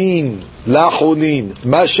lacholin ma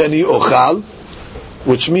shani ochal,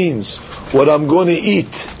 which means what I'm going to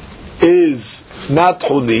eat is not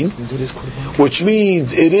hulin, which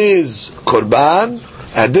means it is korban,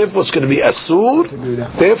 and therefore it's going to be asur,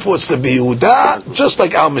 therefore it's the biyuda, just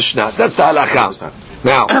like our Mishnah. That's the halakha.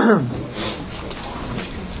 Now,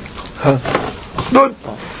 good.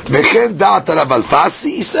 V'chen da'at Rav Alfasi,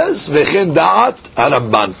 he says, v'chen da'at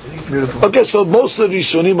Ramban. Okay, so most of the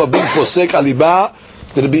Rishonim are being posek aliba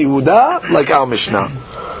to the biyuda, like our Mishnah.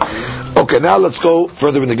 Okay, now let's go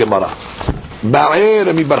further in the Gemara. Ba'er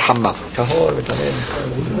Rami Bar Hamma.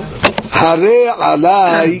 Hare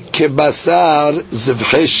alai kebasar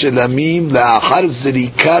zevche shelamim la'achar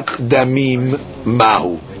zrikat damim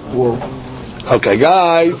mahu. Okay,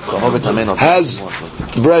 guy has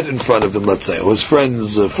bread in front of him, let's say, or his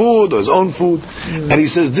friend's food, or his own food, and he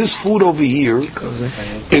says, this food over here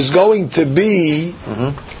is going to be,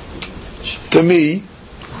 to me,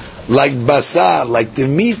 like basar, like the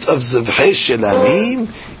meat of zevche shelamim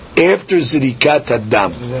after zrikat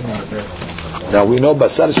hadam. Now we know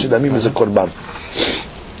basar shelamim is a korban.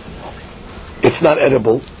 It's not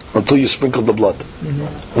edible until you sprinkle the blood.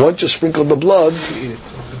 Once you sprinkle the blood,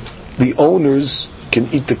 the owners can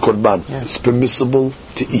eat the korban. It's permissible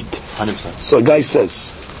to eat. 100%. So a guy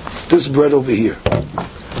says, this bread over here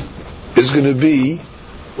is going to be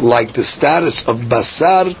like the status of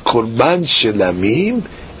basar korban shelamim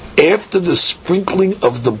after the sprinkling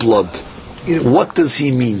of the blood. What does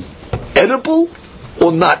he mean? Edible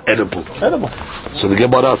or not edible? Edible. So the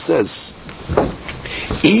Gemara says,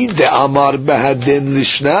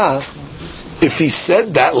 if he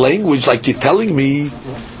said that language like you're telling me,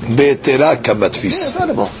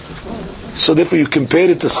 edible. so therefore you compare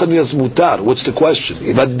it to something that's mutar. What's the question?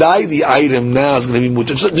 But the item now is going to be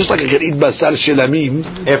mutar. Just like I can eat basar shelamim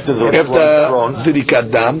after zirikat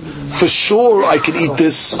dam, for sure I can eat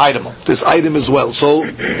this item as well. So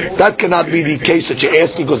that cannot be the case that you're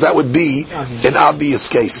asking, because that would be an obvious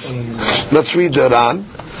case. Let's read the Ran.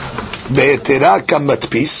 Be'etera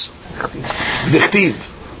kamatpis dichtiv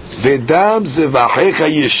v'dam zevachecha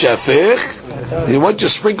yeshafech. You want to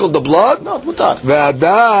sprinkle the blood? No, mutar.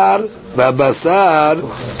 V'adar v'basar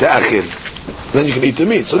te'achil. Then you can eat the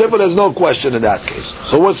meat. So therefore there's no question in that case.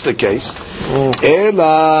 So what's the case?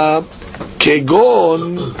 Ela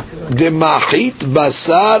kegon demachit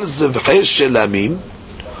basar zevche shelamim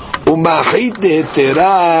umachit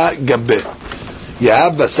dehetera gabe. You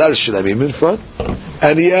have basar shelamim in front,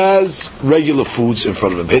 and he has regular foods in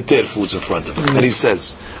front of him, heter foods in front of him. And he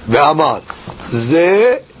says, ve'amar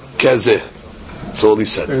ze kazeh. That's all he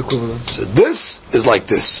said. So this is like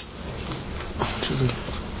this.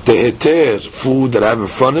 The heter food that I have in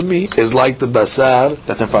front of me is like the basar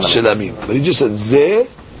shelamim. But he just said zeh,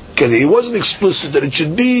 because he wasn't explicit that it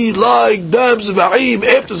should be like dam zevahim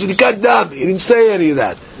after zirikat dam. He didn't say any of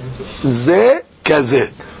that. Zeh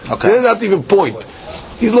kazeh. Okay. He doesn't have to even point.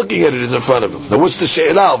 He's looking at it as in front of him. Now what's the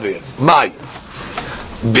she'elah over here? My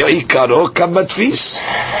be'ikaro kamatfis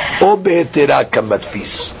or be'hetera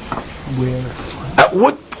kamatfis? At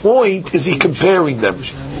what point is he comparing them?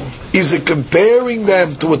 Is it comparing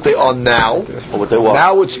them to what they are now? Or what they were.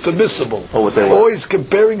 Now it's permissible. Or what they were. Or he's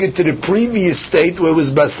comparing it to the previous state where it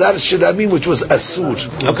was basar shelamim, which was asur.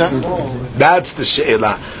 Okay. That's the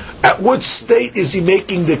she'elah. At what state is he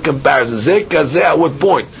making the comparison? Zeh kazeh, at what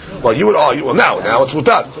point? Well, you would argue, well, now it's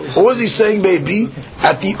mutar. Or is he saying maybe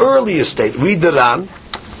at the earliest state? Read the Ran.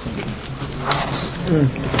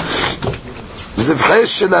 Zevche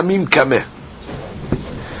shelamim kameh.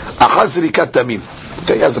 Achaz zirikat tamim.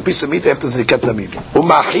 Okay, he has a piece of meat after zirikat tamim.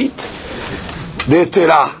 Umachit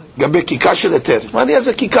de'etera. Gabe kikar shel eter. And he has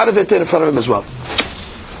a kikar of eter in front of him as well.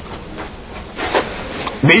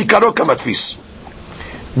 Be'ikaro kamatfis.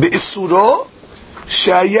 Be'isuro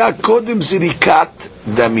shaya kodem zirikat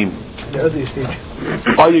damim.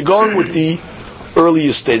 Are you going with the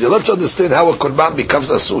earliest stage? Let's understand how a korban becomes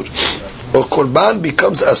asur. A korban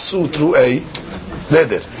becomes asur through a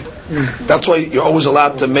neder. That's why you're always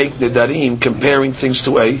allowed to make Nedarim comparing things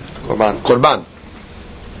to a Korban.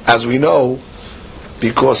 As we know,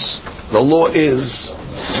 because the law is,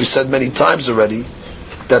 as we said many times already,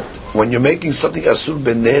 that when you're making something Asur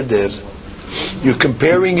ben Neder, you're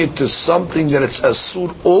comparing it to something that it's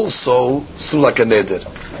Asur also through like a Neder.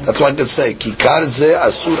 That's why I can say, Kikar ze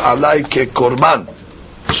Asur alai ke Korban.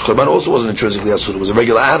 Because Korban also wasn't intrinsically Asur, it was a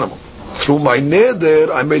regular animal. Through my Neder,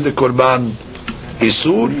 I made the Korban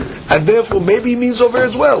Isur, and therefore maybe it means over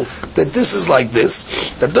as well, that this is like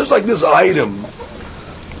this, that there's like this item,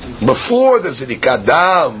 before the Zirikat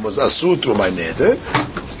Dam was Asur through my Neder,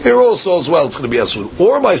 here also as well it's going to be Asur.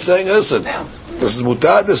 Or am I saying, listen, this is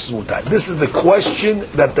Mutar, this is Mutar. This is the question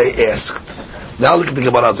that they asked. Now look at the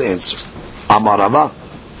Gemara's answer. Amarava,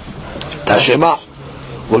 Tashema.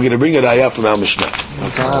 We're going to bring a raya from our Mishnah.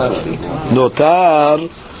 Notar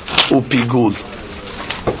upigul.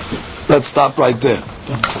 Let's stop right there.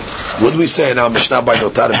 What do we say in our Mishnah by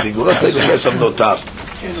Notar and Pigul? Let's take the case of Notar.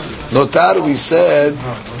 Notar, we said,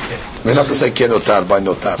 we don't have to say Ke Notar by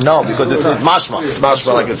Notar. No, because it's mashma. It's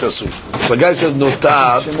mashma like it's Asur. So the guy says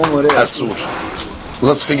Notar, Asur.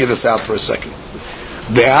 Let's figure this out for a second.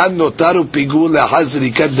 Ve'an Notar upigul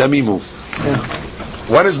lahazrikat damimu.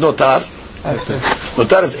 What is Notar?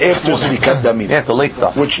 Notar is after Zirikat Damim. Yeah, it's the late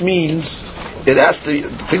stuff. Which means it has to.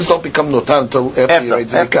 Things don't become Notar until after you made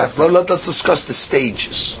Zirikat. Let's discuss the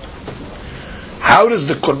stages. How does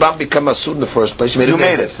the Korban become Asur in the first place? You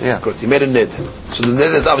made it. Yeah. Good. You made a Neder. So the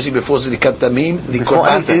Neder is obviously before Zirikat Damim. The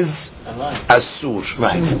Korban is Asur.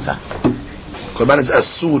 Right, exactly. Korban is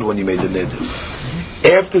Asur when you made the Neder.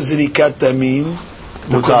 After Zirikat Damim,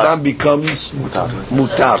 the Korban becomes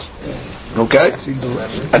Mutar. Okay?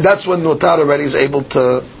 And that's when Notar already is able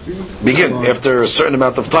to begin. After a certain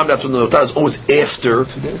amount of time, that's when the Notar is always after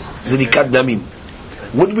Zirikat Damim.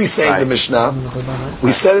 What did we say in the Mishnah?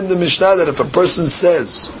 We said in the Mishnah that if a person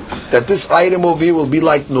says that this item over here will be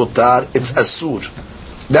like Notar, it's Asur.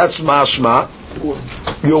 That's mashma.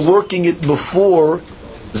 You're working it before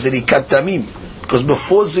Zirikat Damim. Because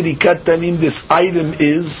before Zirikat Damim, this item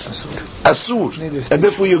is Asur. And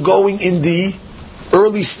therefore you're going in the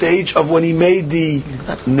early stage of when he made the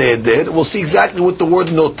Neder. We'll see exactly what the word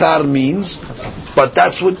Notar means, but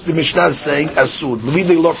that's what the Mishnah is saying, Asur. Read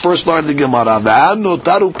the first line of the Gemara. V'an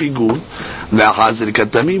Notaru Pigul v'achazir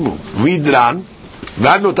katamimu. Vidran.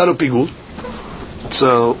 V'an Notaru Pigul. It's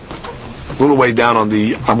a little way down on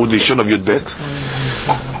the Amud Rishon of Yud Bet.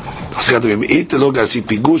 It lo garsi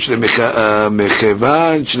pigul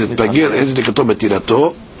shlemechevanh shnetpagir ez dekato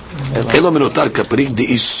metirato. Elo menotar kaprik. The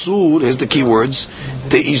isur, here's the key words.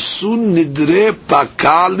 The isur nidre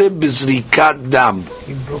pakale bezrikat dam.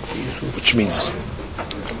 Which means,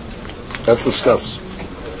 let's discuss.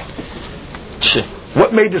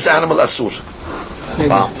 What made this animal asur?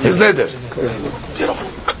 His neder. Beautiful.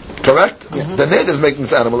 Correct? Yeah. The neder is making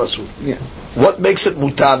this animal asur. Yeah. What makes it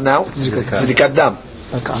mutar now? Zrikat dam.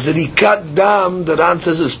 Zrikat dam, the Ran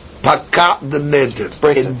says, is paka the neder.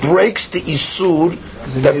 It breaks the isur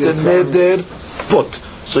that the neder put.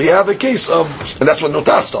 So you have a case of, and that's when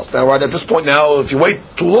notar starts. Now, right at this point now, if you wait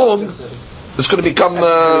too long, it's going to become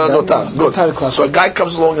notar. Good. So a guy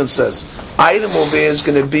comes along and says, item over here is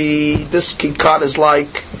going to be, this kikar is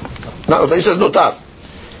like, no, he says notar.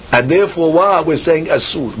 And therefore, why we're saying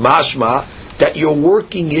asur, mashma, that you're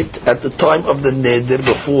working it at the time of the neder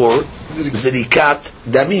before zirikat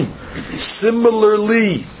damim.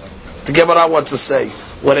 Similarly, the Gemara wants to say,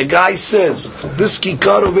 when a guy says, this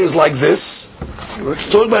kikar over is like this, it's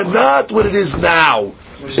talking about not what it is now.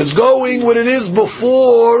 It's going what it is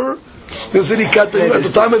before the zirikat damim, at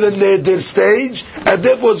the time of the neder stage, and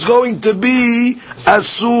therefore it's going to be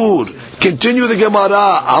asur. Continue the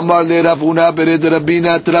Gemara. Amar le Ravuna bered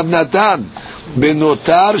Rabina Rav Natan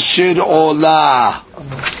benotar shir olah.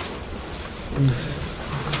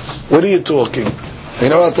 What are you talking? You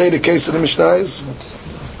know what I'll tell you the case of the Mishnah is?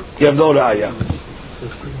 You have no raya.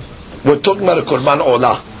 We're talking about a korban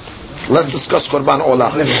olah. Let's discuss korban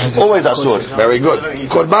olah. Always asur. Very good.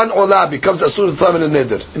 Korban olah becomes asur at the time in the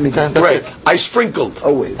neder. Great. I sprinkled.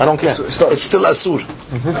 Always. I don't care. It's still asur.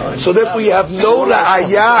 Mm-hmm. So therefore you have no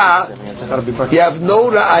raya. You have no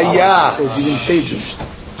raya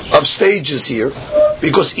of stages here,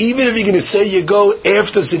 because even if you're going to say you go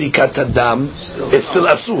after zirikat hadam, it's still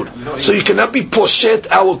asur. So you cannot be poshet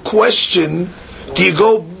our question. Do you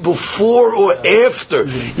go before or after?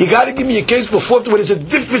 You got to give me a case before after, when there's a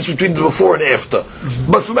difference between the before and after.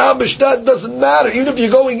 But from our Mishnah, it doesn't matter. Even if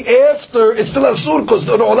you're going after, it's still asur, because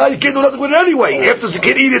you can't do nothing with it anyway. After you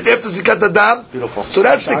can't eat it, after zikat hadam. So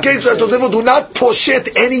that's the case. So do not poshet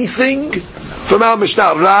anything from our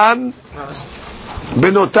Mishnah. Ran.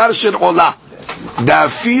 benotar shel olah.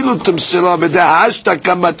 Dafilu tumsila b'dahashta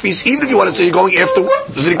kamatfis. Even if you want to say you're going after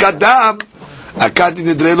zrikat dam, akati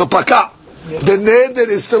nidrei lo paka. The neder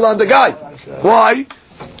is still on the guy. Why?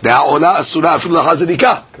 The olah asura afilu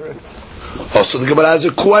hazadika. Also, the Gemara has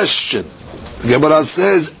a question. The Gemara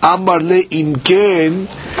says, Amar le imken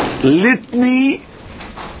litni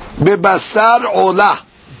bebasar olah.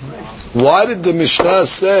 Why did the Mishnah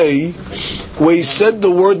say, where he said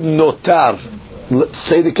the word notar? Let's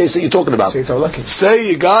say the case that you're talking about.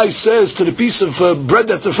 Say a guy says to the piece of bread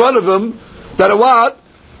that's in front of him, that what?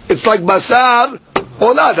 It's like basar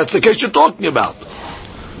olah. That's the case you're talking about.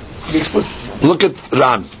 Look at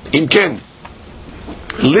Ran. Imken.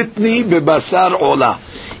 Litni bebasar olah.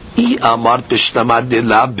 I amart b'shtamad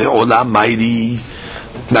dela be'olah mayri.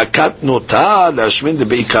 Nakat notar lashmin de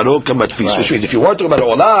beikaro kamatfis. Which means if you weren't talking about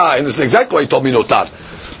olah, and this is exactly why you told me notar,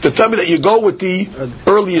 to tell me that you go with the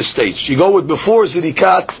earliest stage. You go with before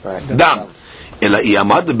zirikat dam. Ela I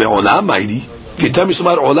amart be'olah mayri. If you tell me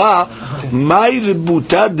something about olah, mayri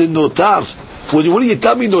butad de notar. What do you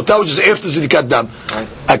tell me notar, which is after zirikat dam?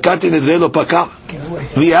 Akati nedre lo paka.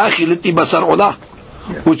 Vi'achi litni basar olah.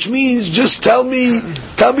 Which means just tell me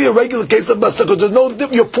a regular case of basar, because there's no.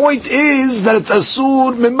 Your point is that it's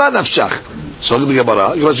asur mimma nafshach. So look at the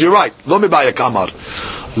Gemara, because you're right. Lo mebaya kamar,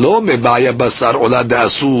 lo mebaya basar olah de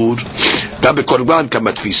asur, da bekorban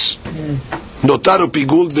kamatfis. Notar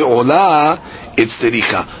pigul de olah, it's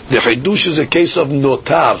tericha. The hidush is a case of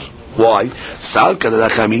notar. Why? Sal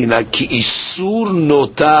kadachamina ki isur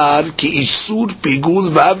notar ki isur pigul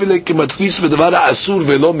v'avile kamatfis v'davara asur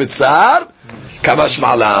velo mitzar. Kamash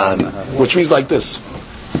Malan, which means like this.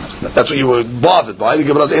 That's what you were bothered by. The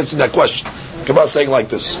Gemara is answering that question. The Gemara is saying like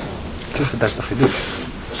this. That's the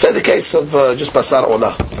chidush. Say the case of just basar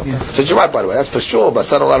olah. Yeah. So you're right, by the way. That's for sure.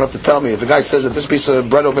 Basar olah. I don't have to tell me. If a guy says that this piece of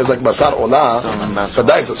bread over is like basar olah,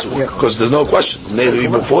 because there's no question.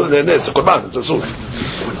 Even before it's a korban. It's a sur.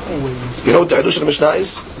 You know what the chidush of the Mishnah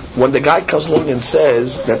is? When the guy comes along and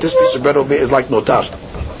says that this piece of bread over is like notar.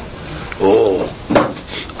 Oh.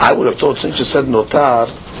 I would have thought, since you said notar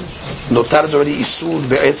is already isur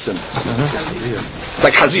be'etzim. It's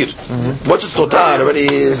like hazir. Once it's notar, already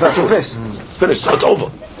finished. So it's over.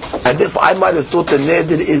 And therefore, I might have thought the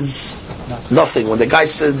neder is nothing. When the guy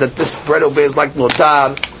says that this bread obeys like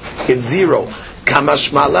notar, it's zero.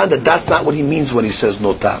 Kamash malan, that's not what he means when he says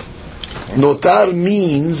notar. Notar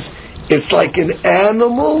means it's like an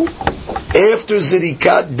animal after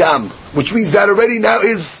zirikat dam, which means that already now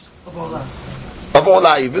is of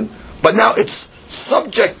olah even, but now it's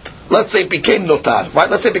subject. Let's say it became notar, right?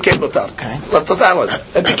 Let's say it became notar. Okay. Let's analyze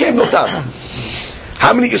it. It became notar.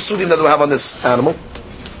 How many isudim do we have on this animal?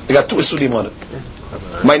 We got 2 isudim on it.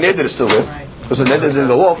 My neder is still there, because the neder didn't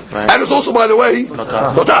go off, and it's also, by the way,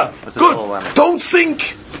 notar. Good. Don't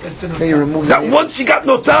think that once you got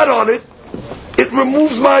notar on it, it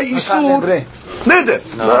removes my isur neder.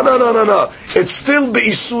 No. It's still be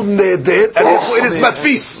isur neder, and therefore it is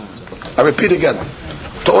matfis. I repeat again.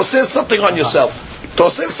 To osir something on yourself.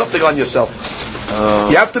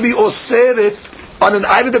 You have to be osir it on an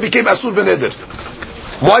item that became asur beneder.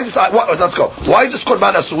 Why is this? Let's go. Why is this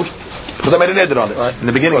korban asur? Because I made a neder on it. Right. In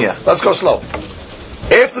the beginning, yeah. Let's go slow.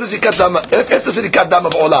 After the zikat dam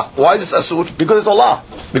of olah, why is this asur? Because it's olah.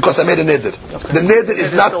 Because I made a neder. The neder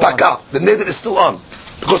is not paka. The neder is still on.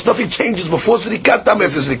 Because nothing changes before zikat dam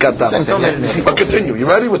after zikat dam. But continue. You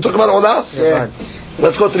ready? We're talking about olah? Yeah.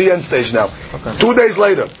 Let's go to the end stage now. 2 days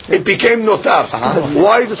later, it became notar.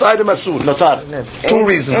 Why is this item asur? Notar. 2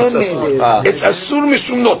 reasons it's asur. It's asur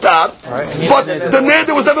mishum notar, but the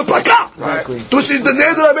neder was never paka. Which is the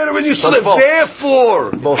neder I made it when you saw it.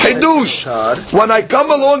 Therefore, hidush, when I come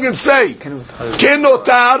along and say, ken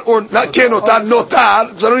notar, or not ken notar, notar,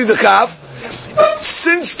 because I don't need the chaf,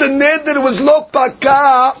 since the neder was lo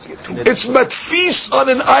paka, it's matfis on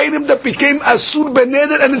an item that became asur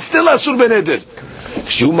beneder, and it's still asur beneder.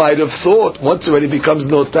 You might have thought once it already becomes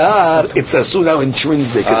notar, it's asur now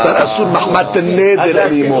intrinsic. It's not asur mahmat the neder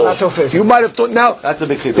anymore. You might have thought now that's a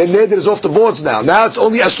big the neder is off the boards now. Now it's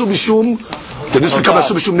only asur bishum. Did this become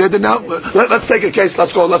asur bishum neder now? Let's take a case.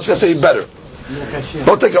 Let's say better.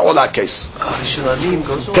 Don't take an olah case.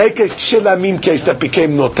 Take a shilamim case that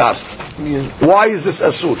became notar. Why is this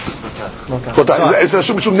asur? Is it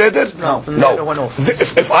asur bishum neder? No.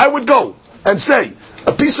 If I would go and say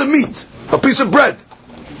a piece of meat, a piece of bread,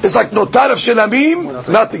 is like notar of shilamim,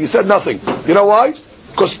 nothing. He said nothing. You know why?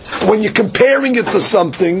 Because when you're comparing it to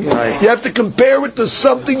something, you have to compare it to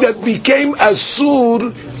something that became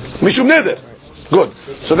asur mishum neder. Good.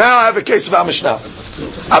 So now I have a case of our Mishnah.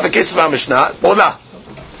 Olah.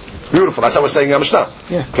 Beautiful. That's how we're saying Mishnah.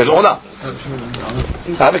 Yeah. Because Ola.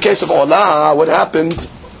 I have a case of Ola. What happened?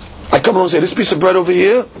 I come along and say, this piece of bread over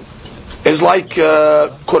here is like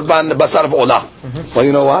Korban Basar of Ola. Well,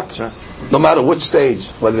 you know what? No matter which stage,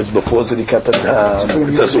 whether it's before Zirikat Adam,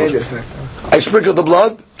 it's Asur. I sprinkle the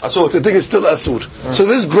blood, Asur. the thing is still Asur. So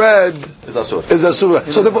this bread It's Asur. is Asur.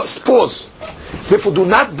 So therefore, pause. Therefore, do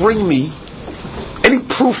not bring me any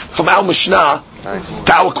proof from our Mishnah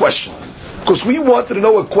to our question. Because we wanted to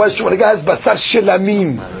know a question when a guy has Basar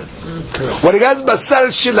Shilamim. When a guy has Basar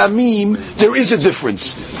Shilamim, there is a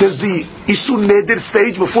difference. There's the Isur Neder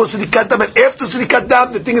stage before Zirikat Dam, and after Zirikat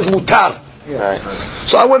Dam, the thing is Mutar. Right.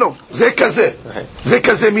 So I went on. Zekazeh.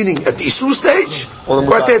 Zekazeh meaning at the Isur stage or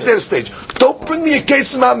at the Eter stage. Don't bring me a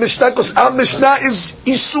case of our Mishnah, because our Mishnah is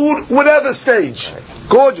Isur whatever stage.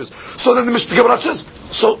 Gorgeous. So then the Mishnah Gemara says,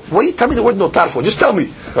 so what are you telling me the word notar for? Just tell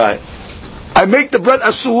me. Right. I make the bread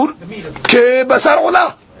Asur ke basar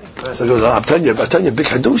olah. So he goes, I'm telling you, big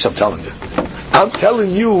hadush, I'm telling you. I'm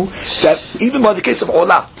telling you that even by the case of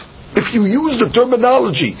olah, if you use the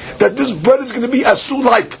terminology that this bread is going to be asur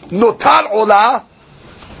like notar olah,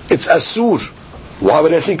 it's asur. Why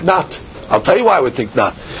would I think not? I'll tell you why I would think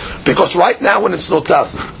not. Because right now when it's notar,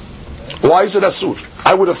 why is it asur?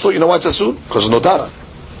 I would have thought, you know why it's asur? Because it's notar.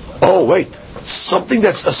 Oh wait, something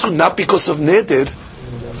that's asur not because of neder,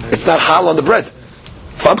 it's not hal on the bread.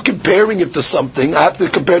 If I'm comparing it to something, I have to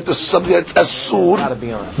compare it to something that's asur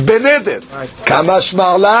beneder. Kamash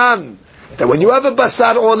ma'lan. That when you have a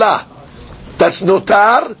basar olah, that's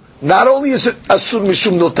notar, not only is it asur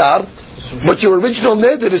mishum notar, but your original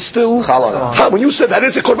neder is still halal. When you said that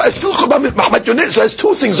is a korban, it's still korban mahmat your neder. So it has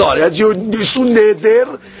two things on it. It has your isur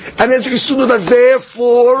neder, and it has your isur notar.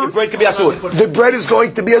 Therefore, The bread can be asur. the bread is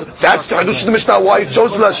going to be that's the hadush of the Mishnah, why it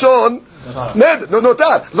chose lashon neder, no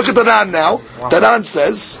notar. Look at the Ran now. The Ran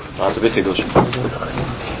says, That's a big chidush.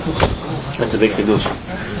 That's a big chidush.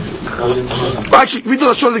 actually, read the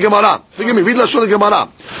Lashon of the Gemara. Forgive me, read the Lashon of the Gemara.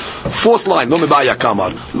 Fourth line, lo mebaya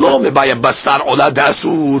kamar. Lo mebaya basar olah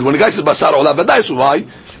dasur. When the guy says basar olah dasur, why?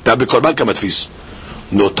 That be korban kamatfis.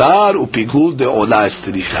 Notar upigul de olah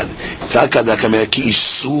estrichad. Tzaka da kamera ki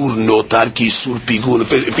isur notar ki isur pigul.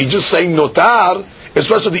 If he's just saying notar,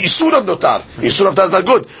 especially the isur of notar. Isur of notar is not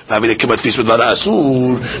good. V'amile kamatfis medvara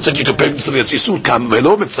asur. So you compare something that's isur kam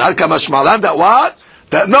velo mitzar kamashmalan. That what?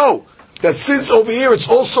 That no. That since over here it's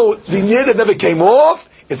also the neder never came off,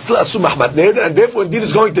 it's still asur mahmat neder, and therefore indeed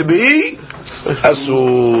it's going to be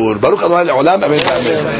asur. Baruch Adonai le'olam, amen.